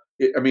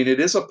 It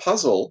is a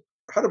puzzle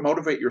how to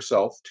motivate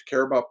yourself to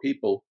care about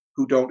people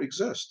who don't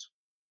exist.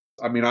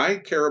 I mean, I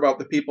care about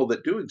the people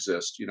that do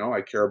exist.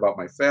 I care about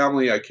my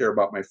family. I care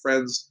about my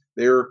friends.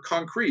 They're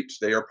concrete.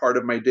 They are part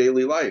of my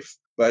daily life.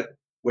 But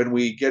when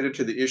we get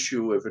into the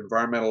issue of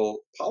environmental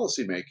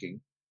policymaking,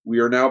 we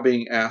are now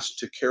being asked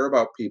to care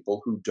about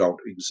people who don't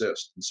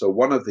exist. And so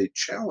one of the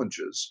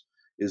challenges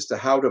is to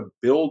how to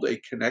build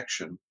a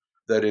connection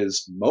that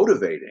is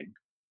motivating,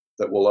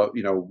 that will,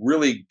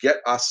 really get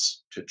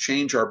us to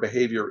change our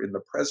behavior in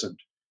the present,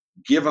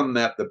 given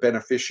that the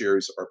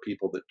beneficiaries are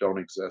people that don't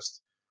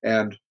exist.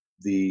 And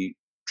the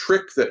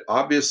trick that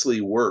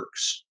obviously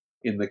works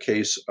in the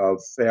case of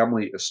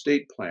family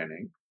estate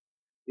planning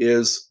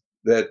is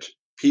that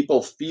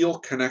people feel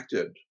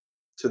connected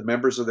to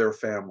members of their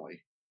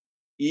family,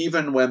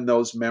 even when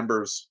those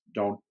members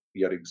don't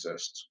yet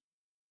exist.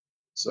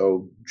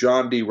 So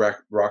John D.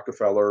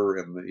 Rockefeller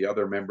and the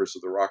other members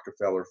of the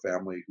Rockefeller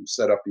family who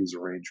set up these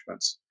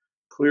arrangements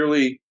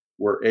clearly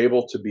were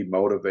able to be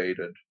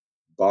motivated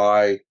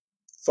by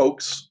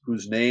folks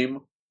whose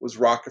name was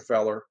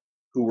Rockefeller,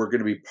 who were going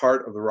to be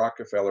part of the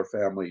Rockefeller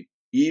family,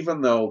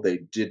 even though they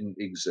didn't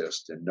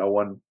exist and no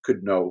one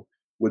could know.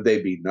 Would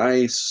they be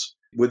nice?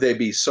 Would they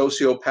be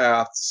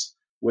sociopaths?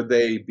 Would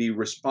they be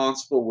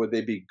responsible? Would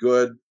they be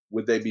good?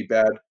 Would they be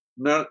bad?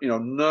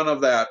 none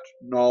of that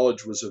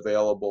knowledge was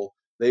available.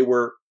 They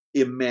were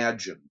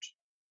imagined,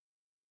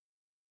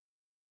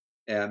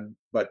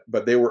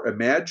 but they were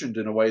imagined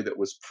in a way that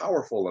was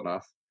powerful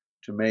enough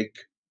to make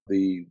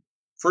the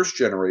first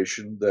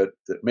generation that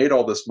made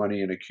all this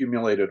money and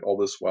accumulated all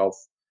this wealth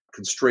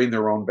constrain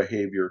their own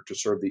behavior to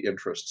serve the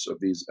interests of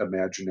these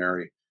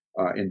imaginary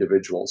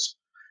individuals.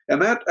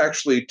 And that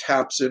actually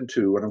taps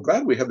into, and I'm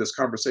glad we had this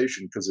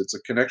conversation because it's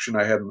a connection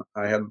I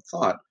hadn't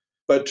thought.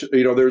 But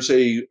there's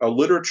a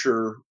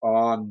literature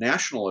on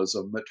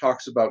nationalism that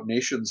talks about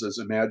nations as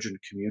imagined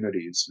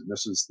communities, and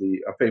this is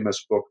a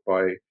famous book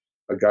by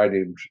a guy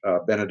named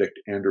Benedict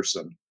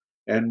Anderson.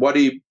 And what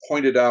he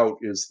pointed out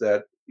is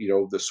that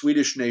the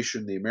Swedish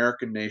nation, the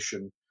American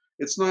nation,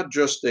 it's not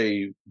just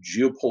a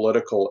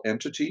geopolitical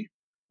entity;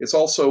 it's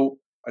also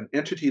an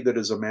entity that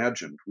is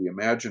imagined. We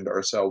imagined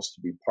ourselves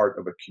to be part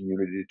of a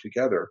community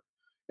together,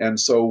 and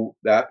so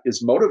that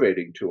is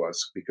motivating to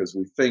us because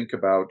we think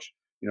about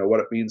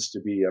what it means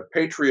to be a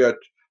patriot,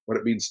 what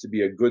it means to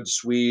be a good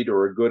Swede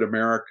or a good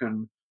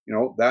American.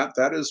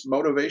 That is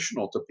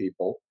motivational to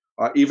people,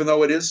 even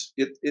though it is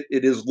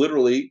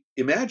literally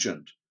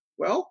imagined.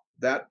 Well,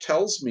 that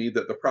tells me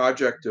that the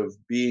project of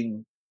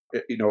being,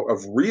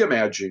 of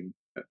reimagining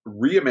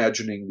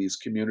these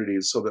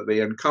communities so that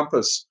they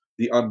encompass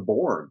the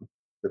unborn,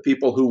 the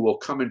people who will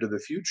come into the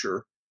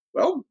future.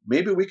 Well,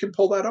 maybe we can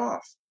pull that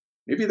off.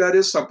 Maybe that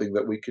is something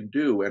that we can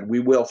do, and we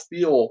will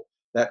feel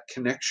that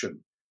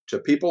connection to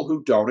people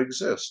who don't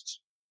exist,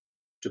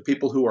 to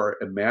people who are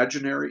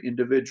imaginary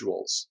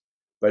individuals.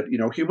 But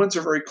humans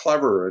are very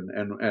clever,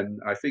 and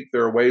I think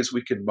there are ways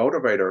we can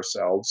motivate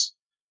ourselves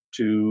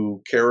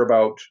to care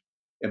about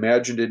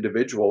imagined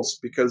individuals,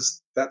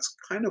 because that's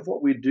kind of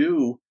what we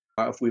do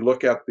if we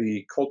look at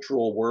the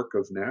cultural work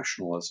of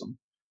nationalism.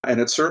 And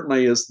it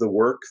certainly is the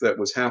work that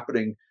was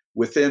happening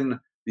within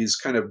these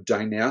kind of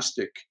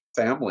dynastic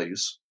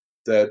families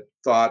that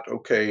thought,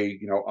 okay,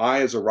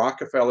 I as a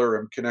Rockefeller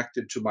am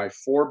connected to my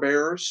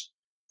forebears,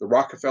 the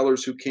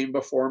Rockefellers who came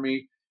before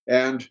me,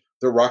 and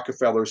the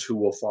Rockefellers who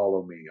will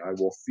follow me. I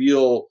will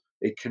feel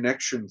a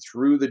connection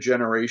through the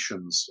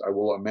generations. I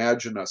will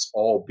imagine us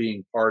all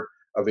being part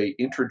of a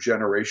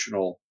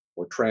intergenerational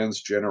or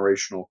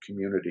transgenerational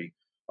community,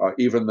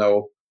 even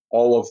though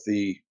all of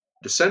the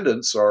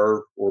descendants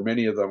are, or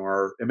many of them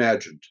are,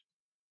 imagined.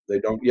 They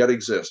don't yet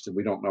exist, and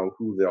we don't know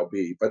who they'll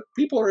be. But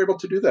people are able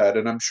to do that,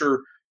 and I'm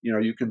sure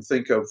you can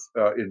think of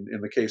in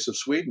the case of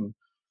Sweden,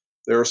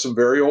 there are some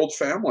very old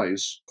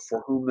families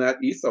for whom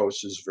that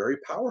ethos is very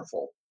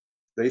powerful.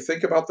 They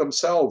think about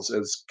themselves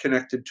as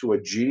connected to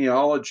a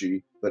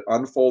genealogy that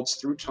unfolds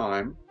through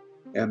time,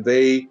 and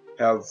they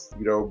have,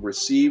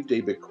 received a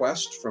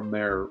bequest from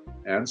their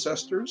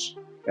ancestors,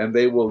 and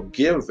they will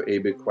give a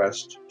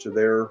bequest to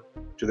their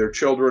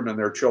children and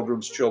their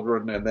children's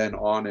children, and then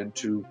on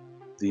into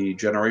the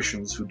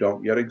generations who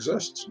don't yet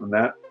exist. And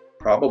that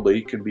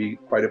probably can be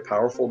quite a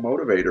powerful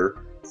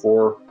motivator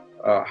for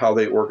how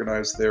they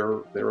organize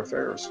their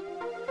affairs.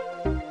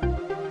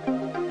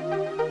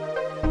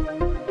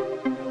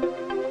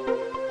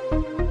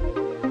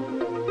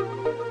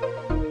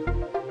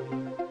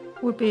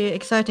 Would be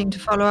exciting to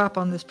follow up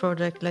on this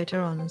project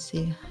later on and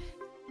see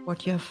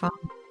what you have found.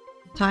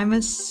 Time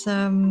is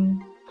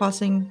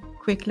passing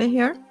quickly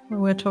here when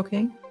we're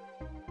talking.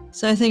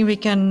 So I think we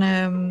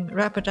can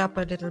wrap it up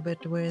a little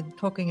bit with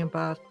talking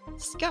about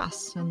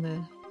SCAS and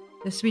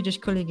the Swedish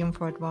Collegium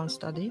for Advanced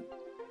Study,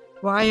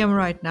 where I am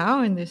right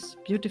now in this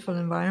beautiful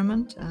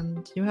environment,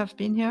 and you have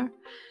been here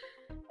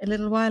a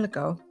little while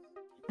ago.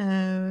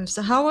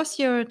 So how was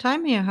your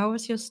time here? How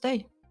was your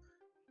stay?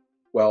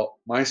 Well,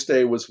 my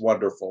stay was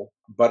wonderful,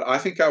 but I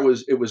think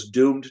it was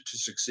doomed to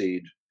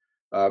succeed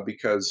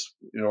because,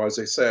 as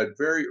I said,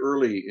 very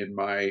early in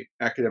my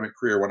academic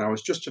career, when I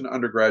was just an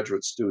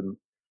undergraduate student,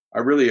 I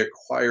really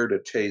acquired a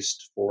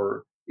taste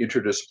for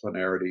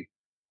interdisciplinarity.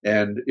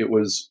 And it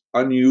was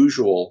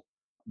unusual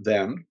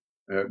then.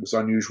 It was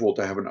unusual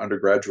to have an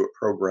undergraduate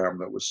program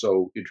that was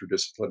so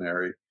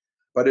interdisciplinary,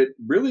 but it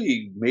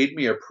really made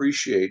me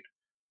appreciate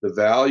the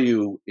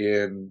value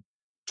in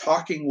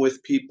talking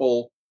with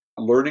people,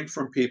 learning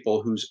from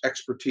people whose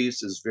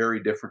expertise is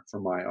very different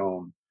from my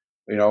own.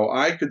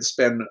 I could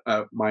spend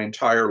my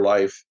entire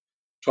life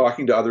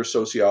talking to other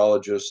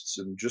sociologists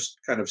and just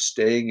kind of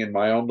staying in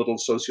my own little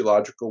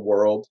sociological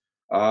world.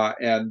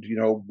 And,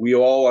 we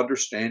all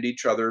understand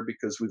each other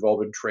because we've all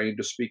been trained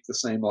to speak the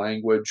same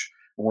language,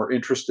 and we're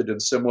interested in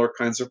similar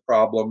kinds of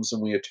problems,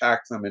 and we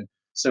attack them in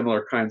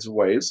similar kinds of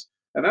ways.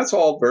 And that's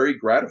all very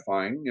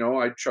gratifying.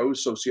 I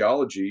chose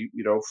sociology,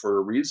 for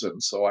a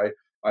reason. So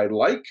I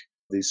like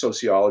the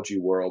sociology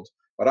world,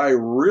 but I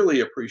really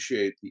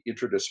appreciate the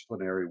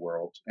interdisciplinary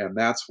world. And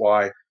that's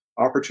why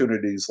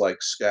opportunities like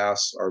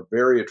SCAS are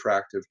very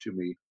attractive to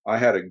me. I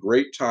had a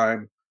great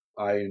time.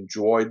 I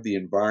enjoyed the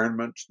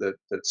environment that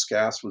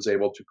SCAS was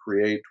able to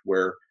create,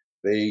 where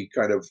they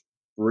kind of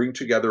bring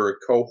together a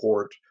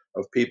cohort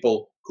of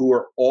people who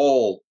are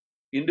all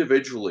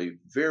individually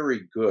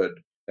very good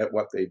at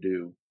what they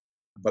do,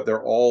 but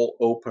they're all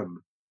open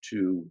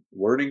to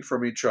learning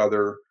from each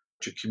other,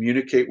 to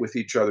communicate with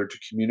each other, to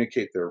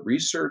communicate their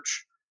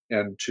research,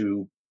 and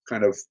to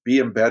kind of be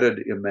embedded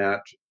in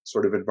that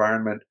sort of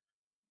environment.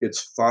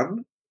 It's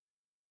fun,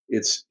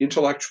 it's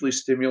intellectually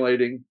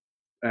stimulating,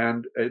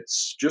 and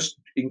it's just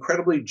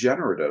incredibly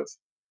generative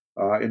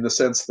in the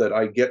sense that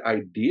I get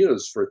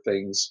ideas for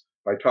things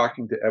by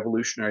talking to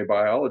evolutionary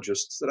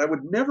biologists that I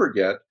would never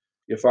get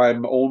if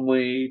I'm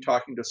only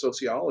talking to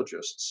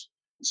sociologists.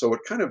 So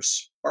it kind of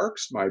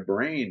sparks my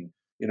brain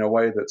in a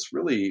way that's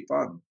really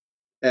fun.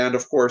 And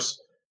of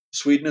course,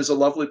 Sweden is a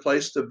lovely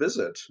place to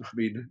visit. I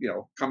mean,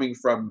 coming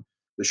from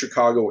the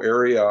Chicago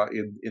area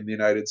in the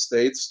United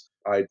States,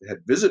 I had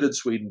visited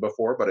Sweden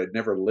before, but I'd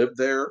never lived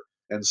there.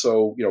 And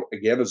so,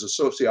 again, as a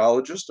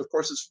sociologist, of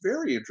course, it's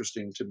very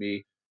interesting to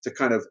me to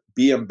kind of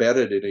be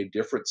embedded in a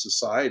different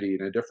society,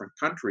 in a different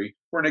country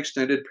for an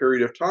extended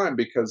period of time,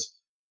 because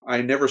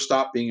I never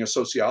stopped being a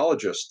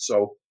sociologist.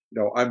 So,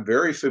 I'm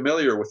very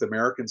familiar with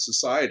American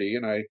society,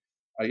 and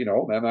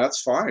and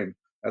that's fine.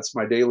 That's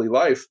my daily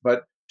life.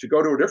 But to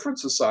go to a different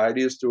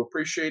society is to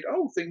appreciate,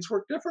 things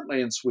work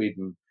differently in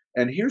Sweden,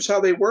 and here's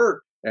how they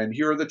work, and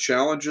here are the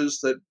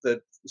challenges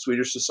that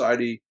Swedish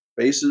society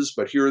faces,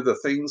 but here are the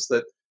things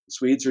that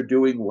Swedes are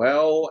doing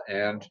well.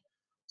 And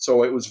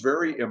so it was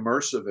very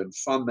immersive and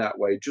fun that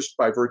way, just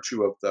by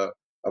virtue of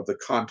the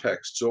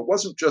context. So it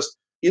wasn't just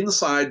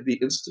inside the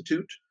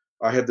institute.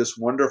 I had this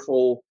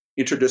wonderful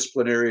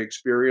interdisciplinary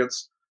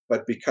experience,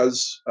 but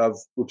because of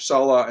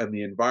Uppsala and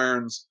the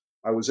environs,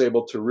 I was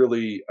able to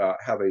really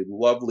have a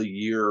lovely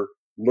year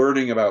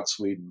learning about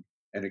Sweden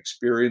and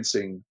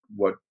experiencing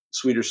what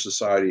Swedish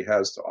society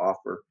has to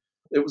offer.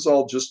 It was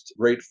all just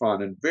great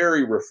fun and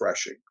very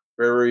refreshing,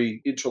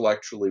 very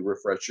intellectually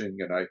refreshing.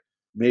 And I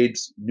made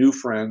new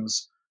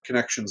friends,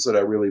 connections that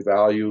I really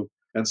value.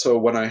 And so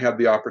when I had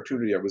the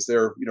opportunity, I was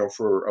there,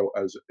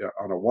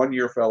 on a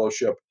one-year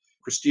fellowship.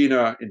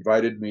 Christina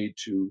invited me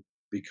to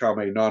become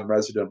a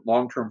non-resident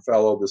long-term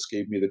fellow. This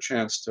gave me the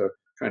chance to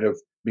kind of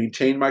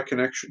maintain my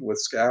connection with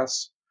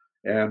SCAS.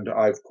 And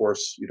I, of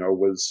course,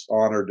 was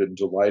honored and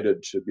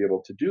delighted to be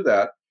able to do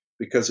that,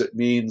 because it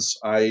means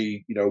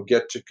I,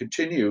 get to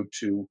continue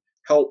to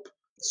help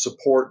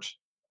support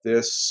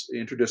this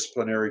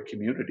interdisciplinary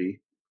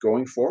community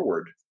going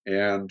forward.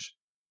 And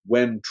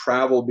when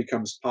travel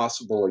becomes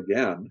possible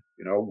again,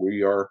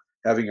 we are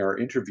having our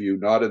interview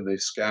not in the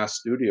SCAS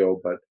studio,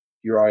 but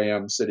here I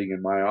am sitting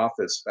in my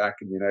office back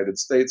in the United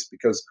States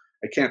because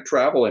I can't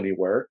travel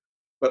anywhere.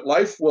 But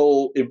life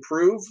will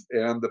improve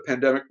and the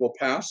pandemic will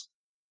pass.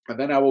 And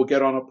then I will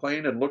get on a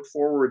plane and look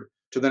forward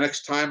to the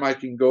next time I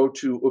can go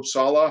to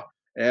Uppsala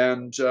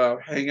and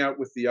hang out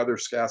with the other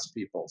SCAS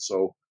people.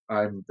 So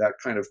that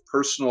kind of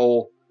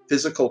personal,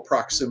 physical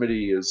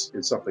proximity is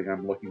something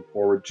I'm looking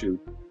forward to,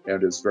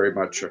 and is very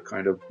much a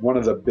kind of one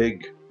of the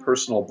big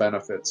personal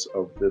benefits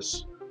of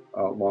this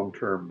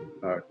long-term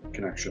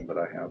connection that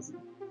I have.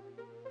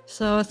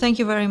 So thank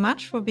you very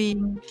much for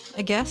being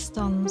a guest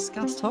on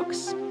SCAS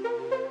Talks.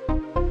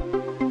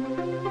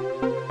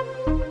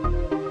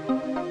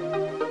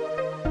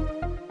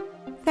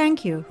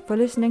 Thank you for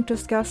listening to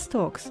SCAS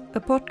Talks, a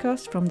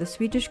podcast from the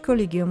Swedish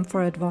Collegium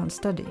for Advanced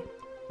Study.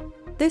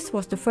 This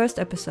was the first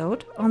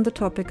episode on the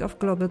topic of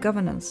global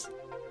governance.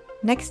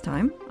 Next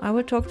time, I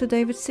will talk to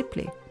David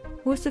Sipley,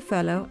 who is a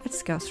fellow at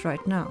SCAS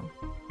right now.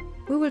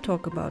 We will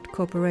talk about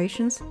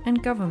corporations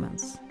and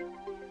governments.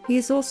 He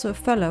is also a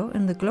fellow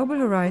in the Global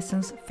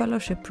Horizons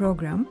Fellowship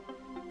Program,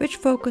 which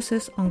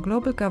focuses on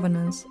global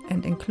governance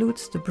and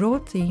includes the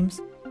broad themes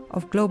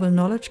of global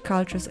knowledge,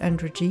 cultures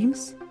and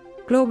regimes,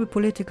 global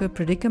political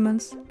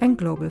predicaments, and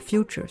global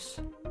futures.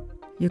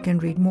 You can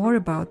read more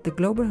about the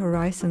Global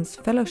Horizons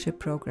Fellowship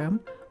Program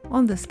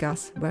on the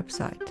SCAS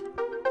website.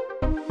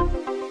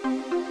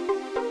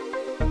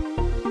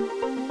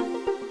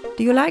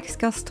 Do you like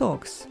SCAS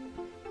Talks?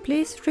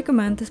 Please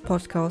recommend this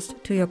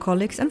podcast to your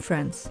colleagues and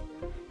friends.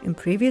 In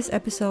previous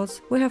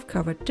episodes, we have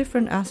covered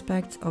different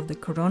aspects of the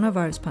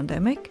coronavirus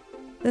pandemic,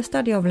 the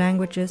study of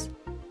languages,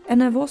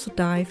 and have also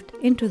dived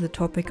into the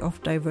topic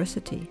of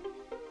diversity.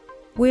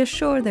 We are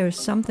sure there is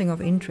something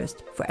of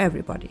interest for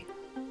everybody.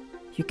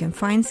 You can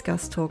find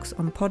SCAS Talks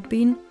on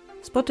Podbean,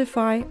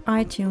 Spotify,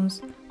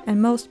 iTunes, and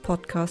most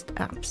podcast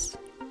apps.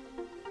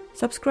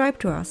 Subscribe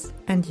to us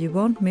and you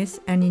won't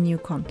miss any new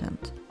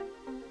content.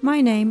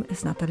 My name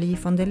is Nathalie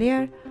van der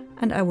Leer,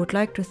 and I would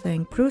like to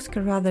thank Bruce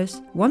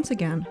Carruthers once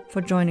again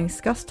for joining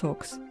SCAS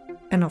Talks,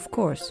 and of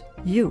course,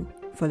 you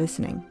for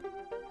listening.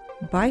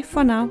 Bye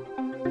for now.